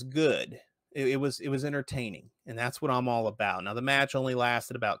 but it was good. It was entertaining, and that's what I'm all about. Now the match only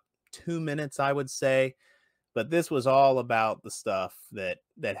lasted about 2 minutes, I would say, but this was all about the stuff that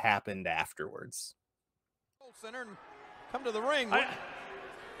happened afterwards. Center and come to the ring.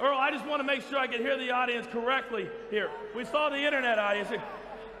 Earl, I just want to make sure I can hear the audience correctly here. We saw the internet audience.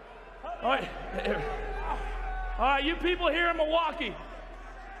 All right, you people here in Milwaukee,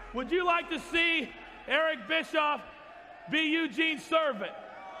 would you like to see Eric Bischoff be Eugene's servant?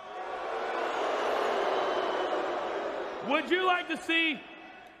 Would you like to see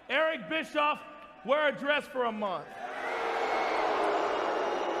Eric Bischoff wear a dress for a month?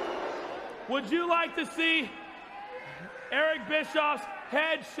 Would you like to see Eric Bischoff's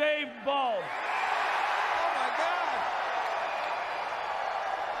head shaved bald? Oh my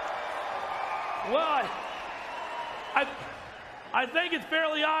God! Well, I think it's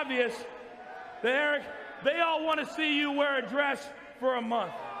fairly obvious that Eric, they all want to see you wear a dress for a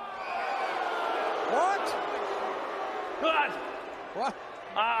month. What? What?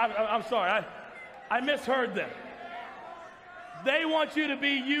 I'm sorry, I misheard them. They want you to be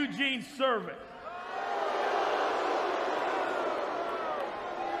Eugene's servant.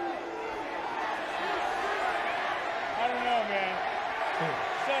 I don't know, man.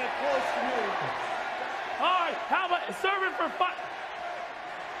 Said it close to me. All right, how about servant for fun?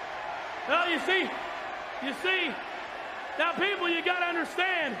 Well, you see, now people, you got to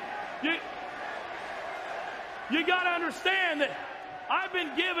understand, you got to understand that I've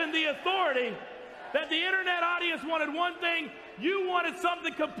been given the authority that the internet audience wanted one thing, you wanted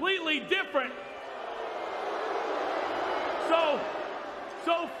something completely different. So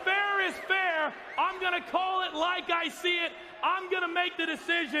fair is fair. I'm going to call it like I see it. I'm going to make the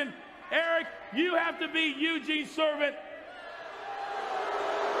decision. Eric, you have to be Eugene's servant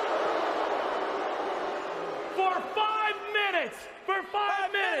for 5 minutes. For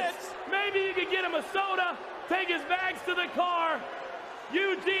 5 minutes. Maybe you could get him a soda, take his bags to the car.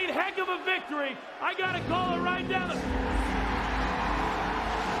 Eugene, heck of a victory. I got to call it right down.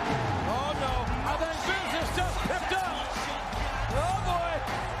 Oh, no. I think Vince has just picked up. Oh, boy.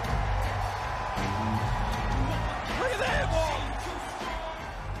 Look at that wall.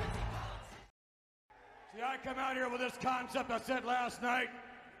 See, I come out here with this concept I said last night,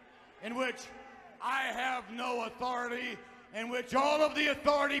 in which I have no authority, in which all of the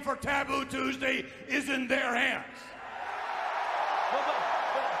authority for Taboo Tuesday is in their hands.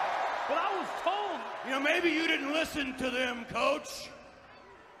 But I was told. You know, maybe you didn't listen to them, Coach,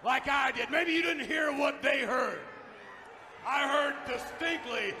 like I did. Maybe you didn't hear what they heard. I heard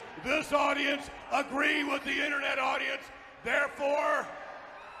distinctly this audience agree with the internet audience. Therefore,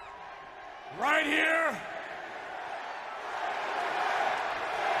 right here,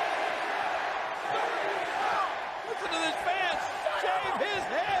 listen to this fans. Shave his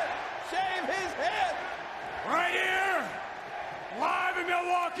head. Shave his head. Right here, live in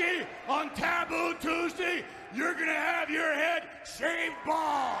Milwaukee on Taboo Tuesday, you're going to have your head shaved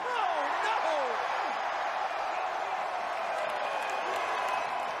bald. No.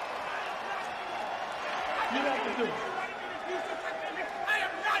 You have to do it. I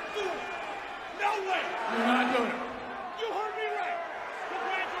am not doing it. No way. You're not doing it. You heard me right.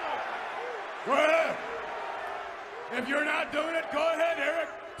 Congratulations. Go ahead. If you're not doing it, go ahead, Eric.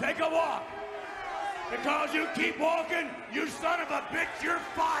 Take a walk. Because you keep walking, you son of a bitch, you're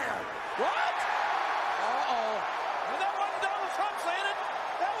fired. What? Uh-oh. And that wasn't Donald Trump saying it.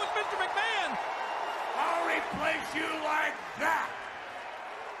 That was Mr. McMahon. I'll replace you like that.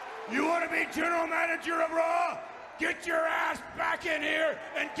 You want to be general manager of Raw? Get your ass back in here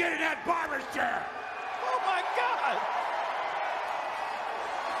and get in that barber's chair. Oh, my God.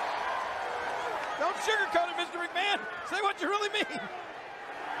 Don't sugarcoat it, Mr. McMahon. Say what you really mean.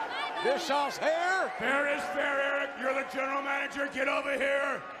 Bischoff's hair. Fair is fair, Eric. You're the general manager. Get over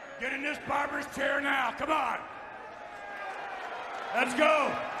here. Get in this barber's chair now. Come on. Let's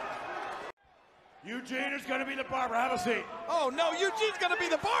go. Eugene is going to be the barber. Have a seat. Oh, no, Eugene's going to be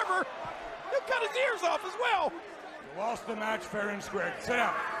the barber. He'll cut his ears off as well. You lost the match fair and square. Sit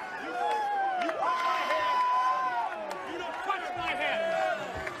down. You don't touch my head.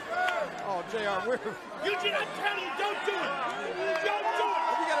 Oh, JR, we're... Eugene, I'm telling you, don't do it. Don't do it.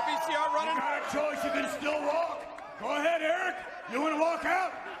 Have you got a VCR running? You got a choice. You can still walk. Go ahead, Eric. You want to walk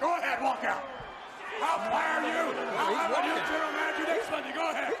out? Go ahead, walk out. I'll fire you. I'll have a new general manager next Monday.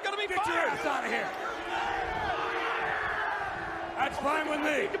 Go ahead. He's going to be Get fired. your ass out of here. That's fine with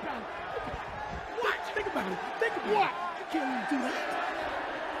me. Think about it. What? Think about it. Think about what? You can't even do that.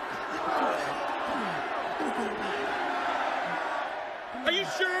 Are you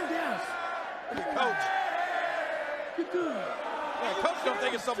sure? Yes. Coach. You're good. Yeah, Coach don't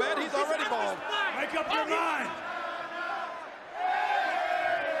think it's so bad. He's already bald. Make up your mind.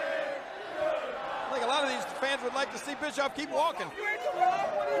 I think a lot of these fans would like to see Bischoff keep walking.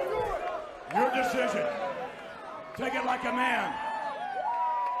 Your decision. Take it like a man.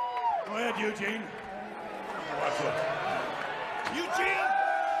 Go ahead, Eugene. Watch it. Eugene!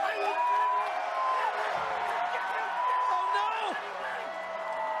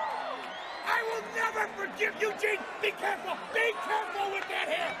 I will never forgive Eugene! Be careful! Be careful with that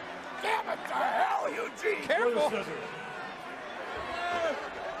hair! Damn it to hell, Eugene! Careful!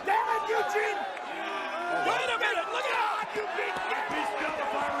 Damn it, Eugene! Wait a minute! Look out! Eugene! I'd be still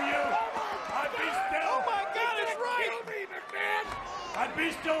if I were you. I'd be still. Oh my God, it's right! Kill me, McMahon! I'd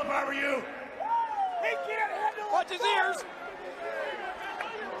be still if I were you. He can't handle it! Watch his ears!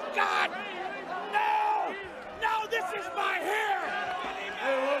 God! No! No, this is my hair!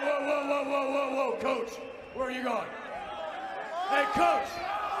 Hey, whoa, Coach. Where are you going? Hey, Coach.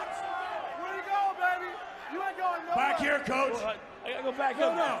 Where you go, baby? You ain't going nowhere. Back here, Coach. I gotta go back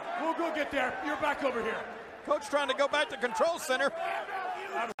No, no. We'll go get there. You're back over here. Coach trying to go back to control center.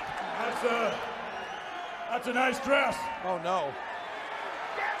 That's a nice dress. Oh, no.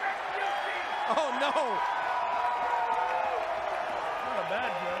 Oh, no. Not a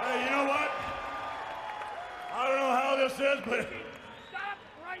bad dress. Hey, you know what? I don't know how this is, but Stop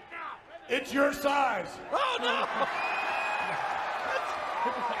right now! it's your size. Oh, no.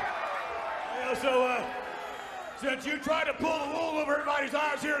 So, since you tried to pull the wool over everybody's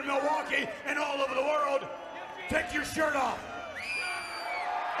eyes here in Milwaukee and all over the world, take your shirt off.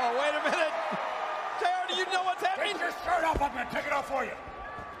 Oh, wait a minute. JR, do you know what's happening? Take your shirt off. I'm going to take it off for you.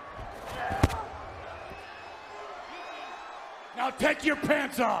 Now take your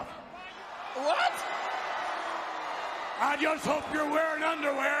pants off. What? I just hope you're wearing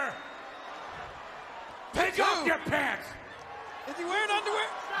underwear. Take off your pants. Is he wearing underwear?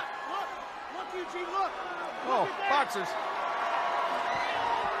 Look! Look, Eugene, look! Oh, boxers.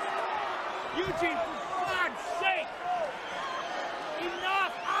 Eugene, for God's sake!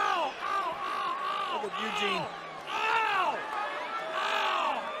 Enough! Ow! Ow! Ow! Ow! Look at Eugene. Ow!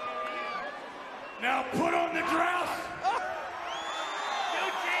 Ow! Now put on the dress.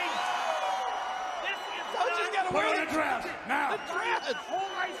 Eugene! This is Coach has got to Put wear on the dress. Now. The dress.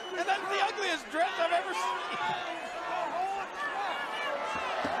 And that's the ugliest dress I've ever seen.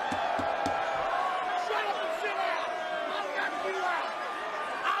 Shut up and sit down! I'll knock you out!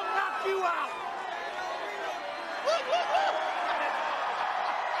 I'll knock you out!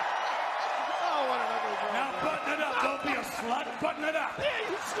 Oh, what an ugly dress. Now button it up. Don't be a slut. Button it up. Yeah,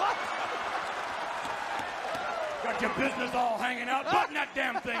 you slut. Got your business all hanging out. Button that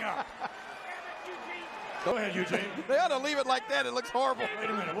damn thing up. Go ahead, Eugene. They ought to leave it like that. It looks horrible.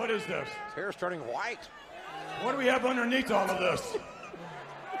 Wait a minute. What is this? His hair's turning white. What do we have underneath all of this?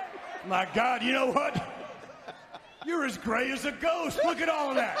 My God, you know what? You're as gray as a ghost. Look at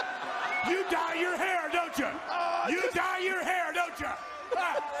all of that. You dye your hair, don't you? You dye your hair, don't you?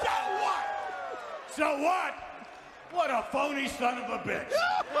 So what? So what? What a phony son of a bitch.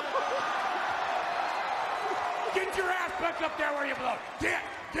 Get your ass back up there where you belong. Get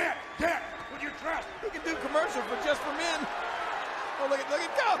with your dress. He can do commercial for just for men. Oh, look at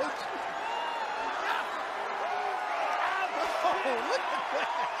Coach. Oh, look at that.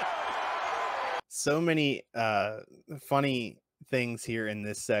 So many funny things here in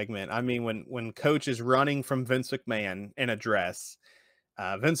this segment. I mean, when Coach is running from Vince McMahon in a dress,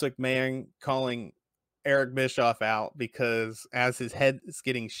 Vince McMahon calling Eric Bischoff out because as his head is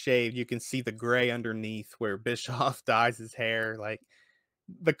getting shaved, you can see the gray underneath where Bischoff dyes his hair. Like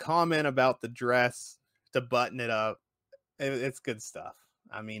the comment about the dress to button it up, it's good stuff.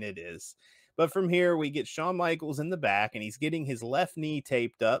 I mean, it is. But from here, we get Shawn Michaels in the back, and he's getting his left knee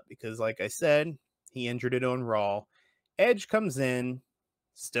taped up because, like I said, he injured it on Raw. Edge comes in,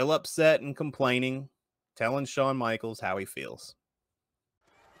 still upset and complaining, telling Shawn Michaels how he feels.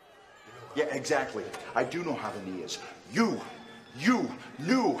 Yeah, exactly. I do know how the knee is. You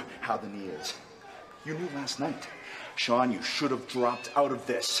knew how the knee is. You knew last night. Sean, you should have dropped out of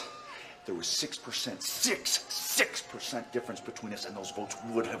this. There was 6%, 6% difference between us, and those votes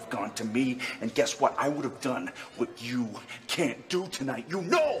would have gone to me. And guess what? I would have done what you can't do tonight. You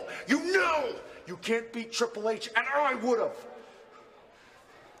know you can't beat Triple H, and I would have.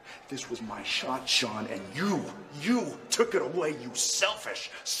 This was my shot, Sean, and you took it away, you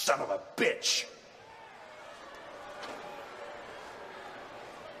selfish son of a bitch.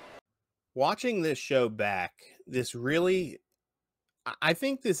 Watching this show back, this really, I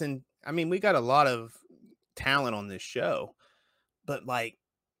think this, I mean, we got a lot of talent on this show, but like,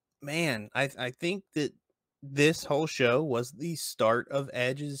 man, I think that this whole show was the start of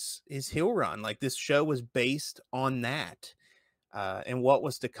Edge's his heel run. Like, this show was based on that, and what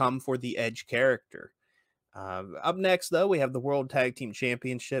was to come for the Edge character. Up next, though, we have the World Tag Team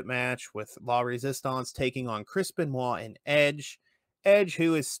Championship match with La Resistance taking on Chris Benoit and Edge. Edge,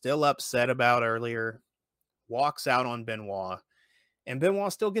 who is still upset about earlier, walks out on Benoit, and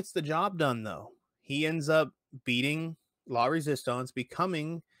Benoit still gets the job done, though. He ends up beating La Resistance,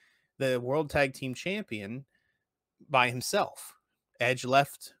 becoming the World Tag Team Champion by himself. Edge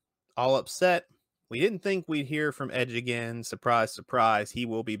left all upset. We didn't think we'd hear from Edge again. Surprise, surprise, he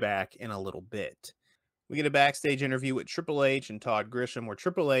will be back in a little bit. We get a backstage interview with Triple H and Todd Grisham, where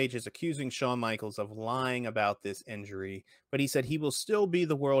Triple H is accusing Shawn Michaels of lying about this injury, but he said he will still be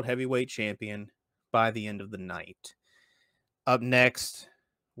the World Heavyweight Champion by the end of the night. Up next,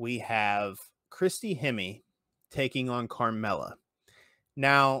 we have Christy Hemme taking on Carmella.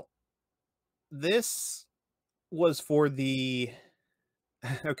 Now, this was for the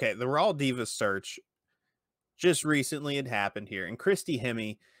Raw Divas search just recently had happened here, and Christy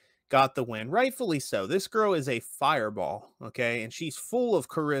Hemme got the win, rightfully so. This girl is a fireball, okay, and she's full of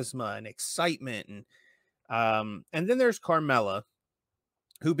charisma and excitement, and then there's Carmella,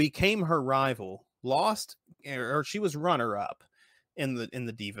 who became her rival, lost, or she was runner-up in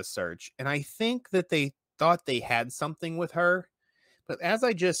the Diva search, and I think that they thought they had something with her, but as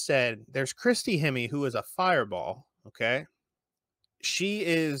I just said, there's Christy Hemme, who is a fireball, okay? She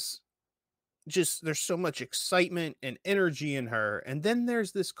is just, there's so much excitement and energy in her. And then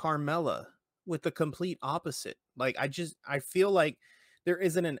there's this Carmella with the complete opposite. Like, I feel like there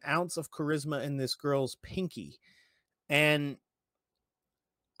isn't an ounce of charisma in this girl's pinky. And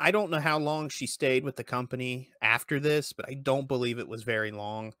I don't know how long she stayed with the company after this, but I don't believe it was very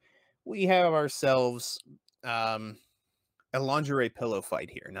long. We have ourselves a lingerie pillow fight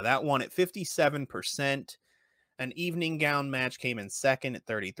here. Now, that won at 57%. An evening gown match came in second at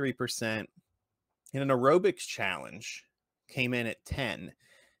 33%. And an aerobics challenge came in at 10.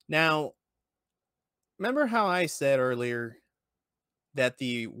 Now, remember how I said earlier that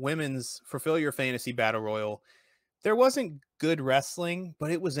the women's Fulfill Your Fantasy Battle Royal, there wasn't good wrestling,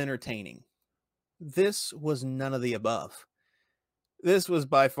 but it was entertaining. This was none of the above. This was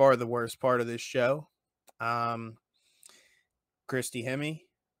by far the worst part of this show. Christy Hemme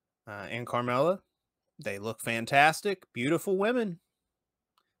and Carmella, they look fantastic, beautiful women.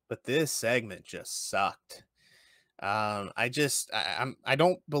 But this segment just sucked. I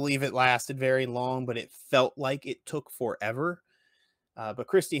don't believe it lasted very long, but it felt like it took forever. But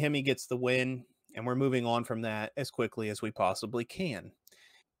Christy Hemme gets the win, and we're moving on from that as quickly as we possibly can.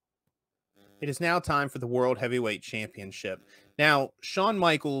 It is now time for the World Heavyweight Championship. Now, Shawn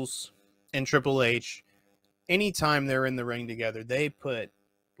Michaels and Triple H, anytime they're in the ring together, they put,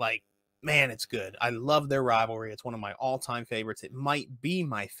 like, man, it's good. I love their rivalry. It's one of my all-time favorites. It might be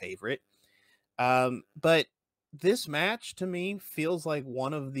my favorite. But this match, to me, feels like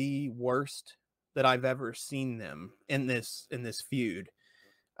one of the worst that I've ever seen them in this feud.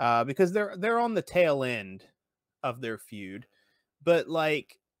 Because they're on the tail end of their feud. But,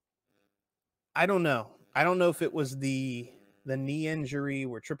 like, I don't know. I don't know if it was the knee injury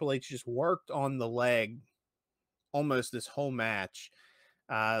where Triple H just worked on the leg almost this whole match.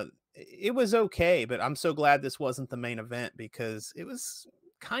 It was okay, but I'm so glad this wasn't the main event because it was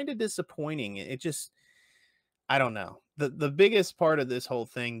kind of disappointing. It just, I don't know. The biggest part of this whole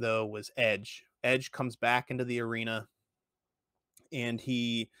thing, though, was Edge. Edge comes back into the arena, and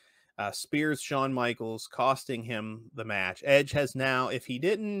he spears Shawn Michaels, costing him the match. Edge has now, if he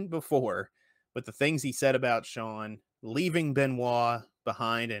didn't before, with the things he said about Shawn, leaving Benoit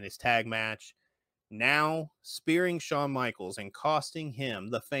behind in his tag match, now spearing Shawn Michaels and costing him,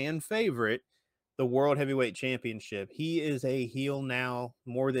 the fan favorite, the World Heavyweight Championship. He is a heel now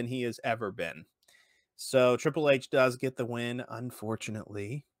more than he has ever been. So Triple H does get the win,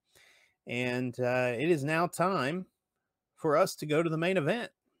 unfortunately. And it is now time for us to go to the main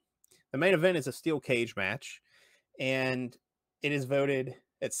event. The main event is a steel cage match, and it is voted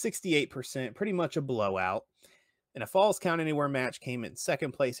at 68%, pretty much a blowout. And a Falls Count Anywhere match came in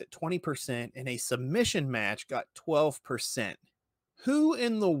second place at 20%, and a submission match got 12%. Who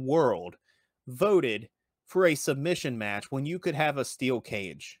in the world voted for a submission match when you could have a steel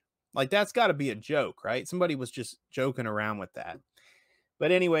cage? Like, that's got to be a joke, right? Somebody was just joking around with that.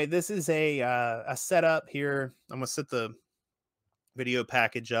 But anyway, this is a setup here. I'm going to set the video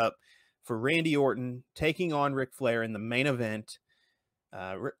package up for Randy Orton taking on Ric Flair in the main event.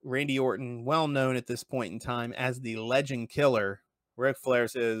 Randy Orton, well known at this point in time as the Legend Killer. Ric Flair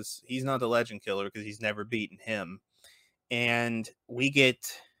says he's not the Legend Killer because he's never beaten him. And we get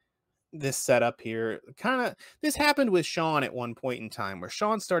this setup here. This happened with Shawn at one point in time, where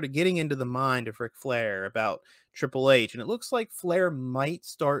Shawn started getting into the mind of Ric Flair about Triple H. And it looks like Flair might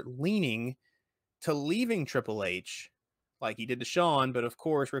start leaning to leaving Triple H like he did to Shawn. But of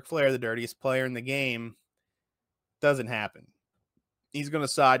course, Ric Flair, the dirtiest player in the game, doesn't happen. He's going to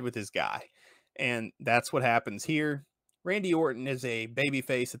side with his guy. And that's what happens here. Randy Orton is a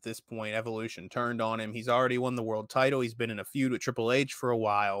babyface at this point. Evolution turned on him. He's already won the world title. He's been in a feud with Triple H for a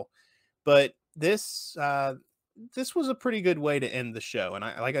while. But this was a pretty good way to end the show. And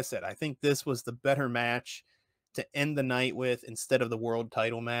like I said, I think this was the better match to end the night with instead of the world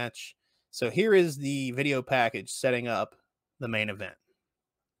title match. So here is the video package setting up the main event.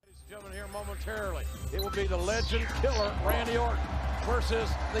 Ladies and gentlemen, here momentarily, it will be the Legend Killer, Randy Orton, versus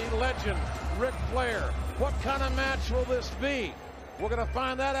the Legend, Ric Flair. What kind of match will this be? We're going to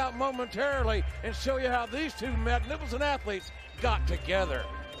find that out momentarily and show you how these two magnificent athletes got together.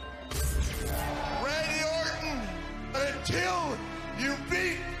 Randy Orton, until you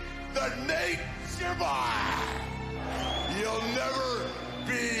beat the Nature Boy, you'll never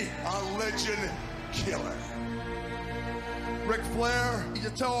be a Legend Killer. Ric Flair, you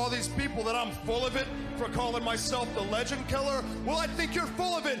tell all these people that I'm full of it for calling myself the Legend Killer? Well, I think you're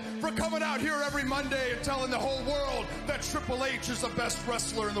full of it for coming out here every Monday and telling the whole world that Triple H is the best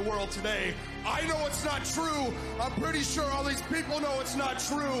wrestler in the world today. I know it's not true. I'm pretty sure all these people know it's not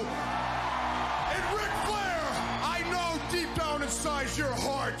true. And Ric Flair, I know deep down inside your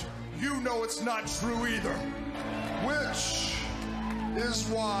heart, you know it's not true either. Which is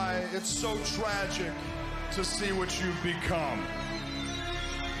why it's so tragic to see what you've become.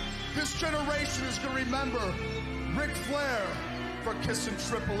 This generation is going to remember Ric Flair for kissing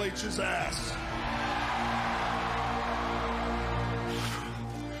Triple H's ass.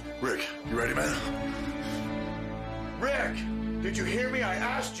 Rick, you ready, man? Rick, did you hear me? I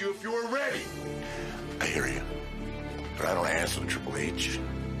asked you if you were ready. I hear you, but I don't answer to Triple H.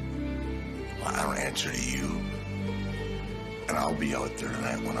 I don't answer to you. And I'll be out there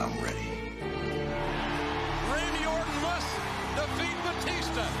tonight when I'm ready. Randy Orton must defeat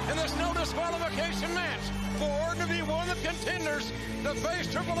Batista in this no disqualification match for Orton to be one of the contenders to face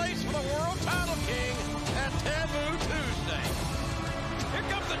Triple H for the World Title King at Taboo Tuesday. Here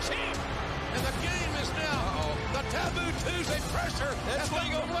comes the champ, and the game is now the Taboo Tuesday pressure. It's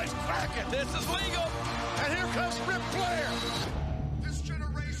legal. Bracket. This is legal. And here comes Ric Flair. This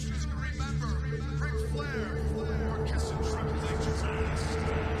generation is going to remember Ric Flair for kissing Triple H's ass.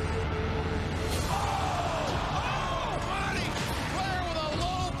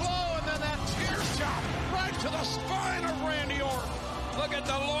 To the spine of Randy Orton. Look at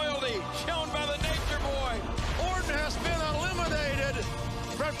the loyalty shown by the Nature Boy. Orton has been eliminated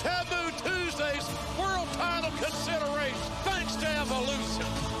from Taboo Tuesday's world title consideration, thanks to Evolution.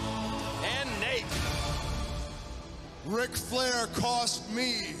 And Nate. Ric Flair cost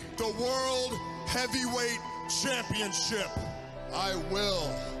me the World Heavyweight Championship. I will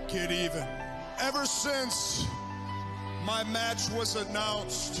get even. Ever since my match was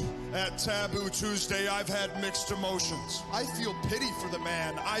announced at Taboo Tuesday, I've had mixed emotions. I feel pity for the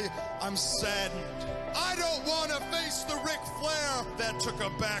man. I'm saddened. I don't want to face the Ric Flair that took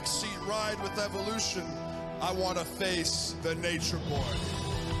a backseat ride with Evolution. I want to face the Nature Boy.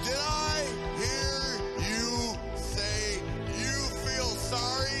 Did I hear you say you feel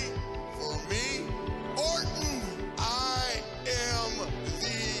sorry for me? Orton, I am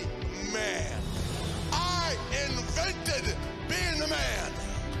the man. I invented being the man.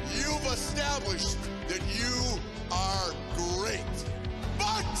 You've established that you are great.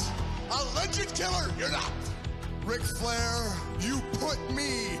 But a Legend Killer, you're not. Ric Flair, you put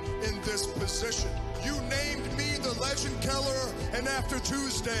me in this position. You named me the Legend Killer, and after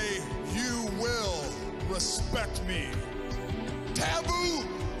Tuesday, you will respect me. Taboo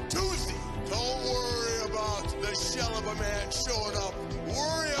Tuesday. Don't worry about the shell of a man showing up.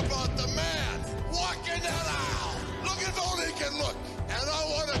 Worry about the man walking that aisle, looking as old he can look. And I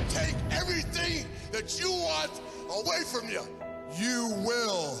want to take that you want away from you. You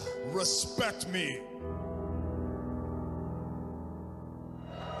will respect me.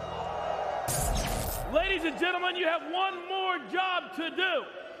 Ladies and gentlemen, you have one more job to do.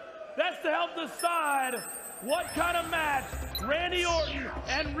 That's to help decide what kind of match Randy Orton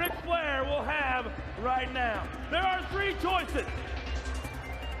and Ric Flair will have right now. There are three choices.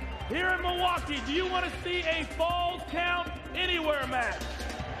 Here in Milwaukee, do you want to see a Falls Count Anywhere match?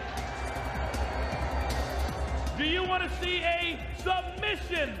 Do you want to see a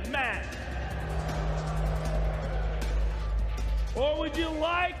submission match? Or would you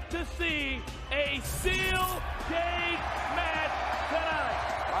like to see a steel cage match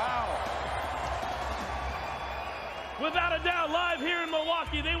tonight? Wow. Without a doubt, live here in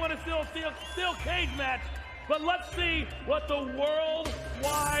Milwaukee, they want a steel cage match. But let's see what the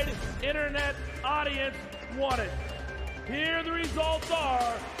worldwide internet audience wanted. Here the results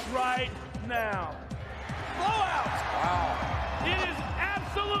are right now. Blowout! Wow. It is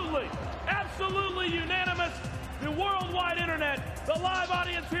absolutely unanimous. The worldwide internet, the live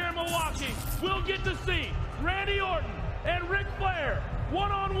audience here in Milwaukee, will get to see Randy Orton and Ric Flair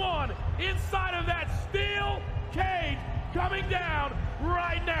one-on-one inside of that steel cage coming down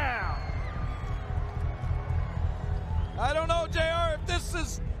right now. I don't know, JR, if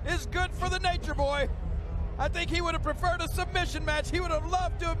this is good for the Nature Boy. I think he would have preferred a submission match. He would have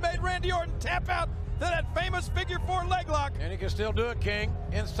loved to have made Randy Orton tap out to that famous figure 4 leg lock. And he can still do it, King,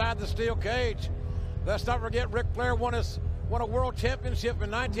 inside the steel cage. Let's not forget Ric Flair won a world championship in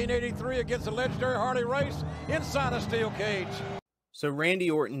 1983 against the legendary Harley Race inside a steel cage. So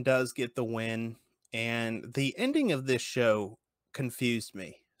Randy Orton does get the win, and the ending of this show confused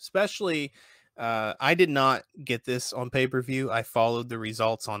me, especially I did not get this on pay-per-view. I followed the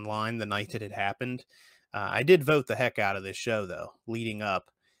results online the night that it happened. I did vote the heck out of this show, though, leading up.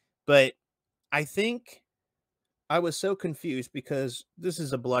 But I think I was so confused because this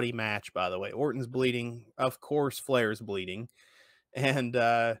is a bloody match, by the way. Orton's bleeding. Of course, Flair's bleeding. And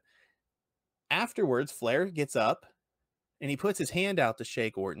afterwards, Flair gets up and he puts his hand out to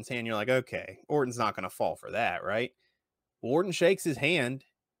shake Orton's hand. You're like, okay, Orton's not going to fall for that, right? Orton shakes his hand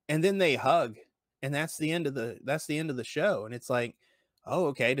and then they hug. And that's the end of the show. And it's like, oh,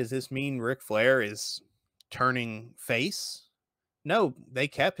 okay, does this mean Ric Flair is turning face? No, they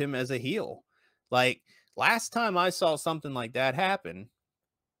kept him as a heel. Like, last time I saw something like that happen,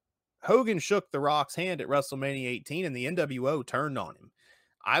 Hogan shook The Rock's hand at WrestleMania 18 and the NWO turned on him.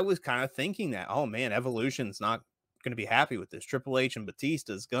 I was kind of thinking that, oh man, Evolution's not going to be happy with this. Triple H and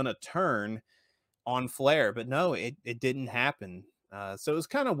Batista's going to turn on Flair. But no, it didn't happen. So it was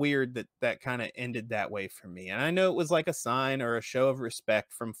kind of weird that kind of ended that way for me. And I know it was like a sign or a show of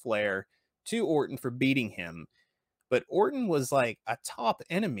respect from Flair to Orton for beating him. But Orton was like a top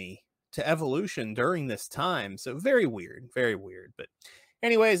enemy to Evolution during this time. So very weird, very weird. But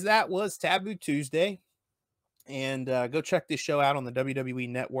anyways, that was Taboo Tuesday. And go check this show out on the WWE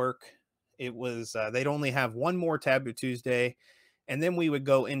Network. It was, they'd only have one more Taboo Tuesday. And then we would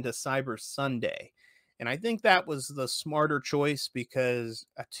go into Cyber Sunday. And I think that was the smarter choice because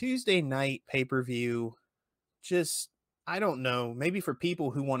a Tuesday night pay-per-view, just, I don't know, maybe for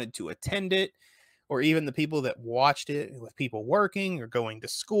people who wanted to attend it, or even the people that watched it with people working or going to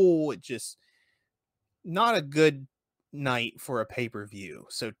school, it just not a good night for a pay-per-view.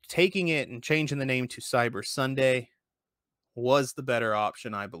 So taking it and changing the name to Cyber Sunday was the better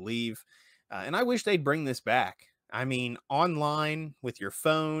option, I believe. And I wish they'd bring this back. I mean, online with your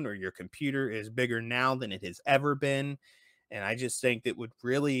phone or your computer is bigger now than it has ever been. And I just think it would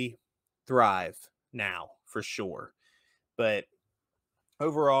really thrive now for sure. But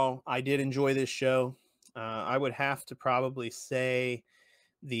overall, I did enjoy this show. I would have to probably say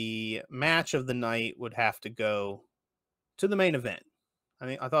the match of the night would have to go to the main event. I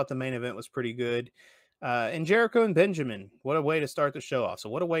mean, I thought the main event was pretty good. And Jericho and Benjamin, what a way to start the show off. So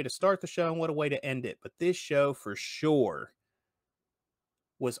what a way to start the show and what a way to end it. But this show for sure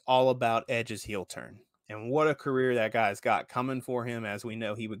was all about Edge's heel turn. And what a career that guy's got coming for him. As we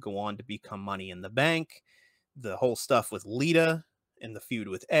know, he would go on to become Money in the Bank. The whole stuff with Lita and the feud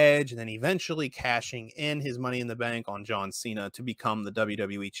with Edge. And then eventually cashing in his Money in the Bank on John Cena to become the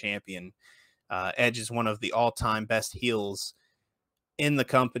WWE champion. Edge is one of the all-time best heels in the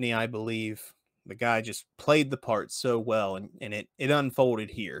company, I believe. The guy just played the part so well, and it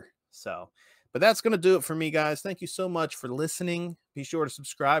unfolded here. So, but that's going to do it for me, guys. Thank you so much for listening. Be sure to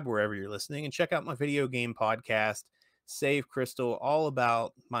subscribe wherever you're listening and check out my video game podcast, Save Crystal, all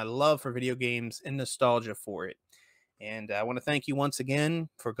about my love for video games and nostalgia for it. And I want to thank you once again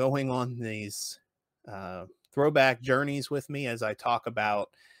for going on these throwback journeys with me as I talk about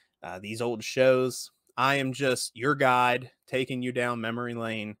these old shows. I am just your guide taking you down memory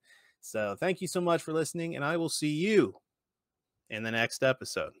lane. So thank you so much for listening, and I will see you in the next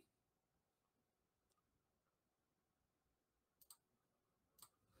episode.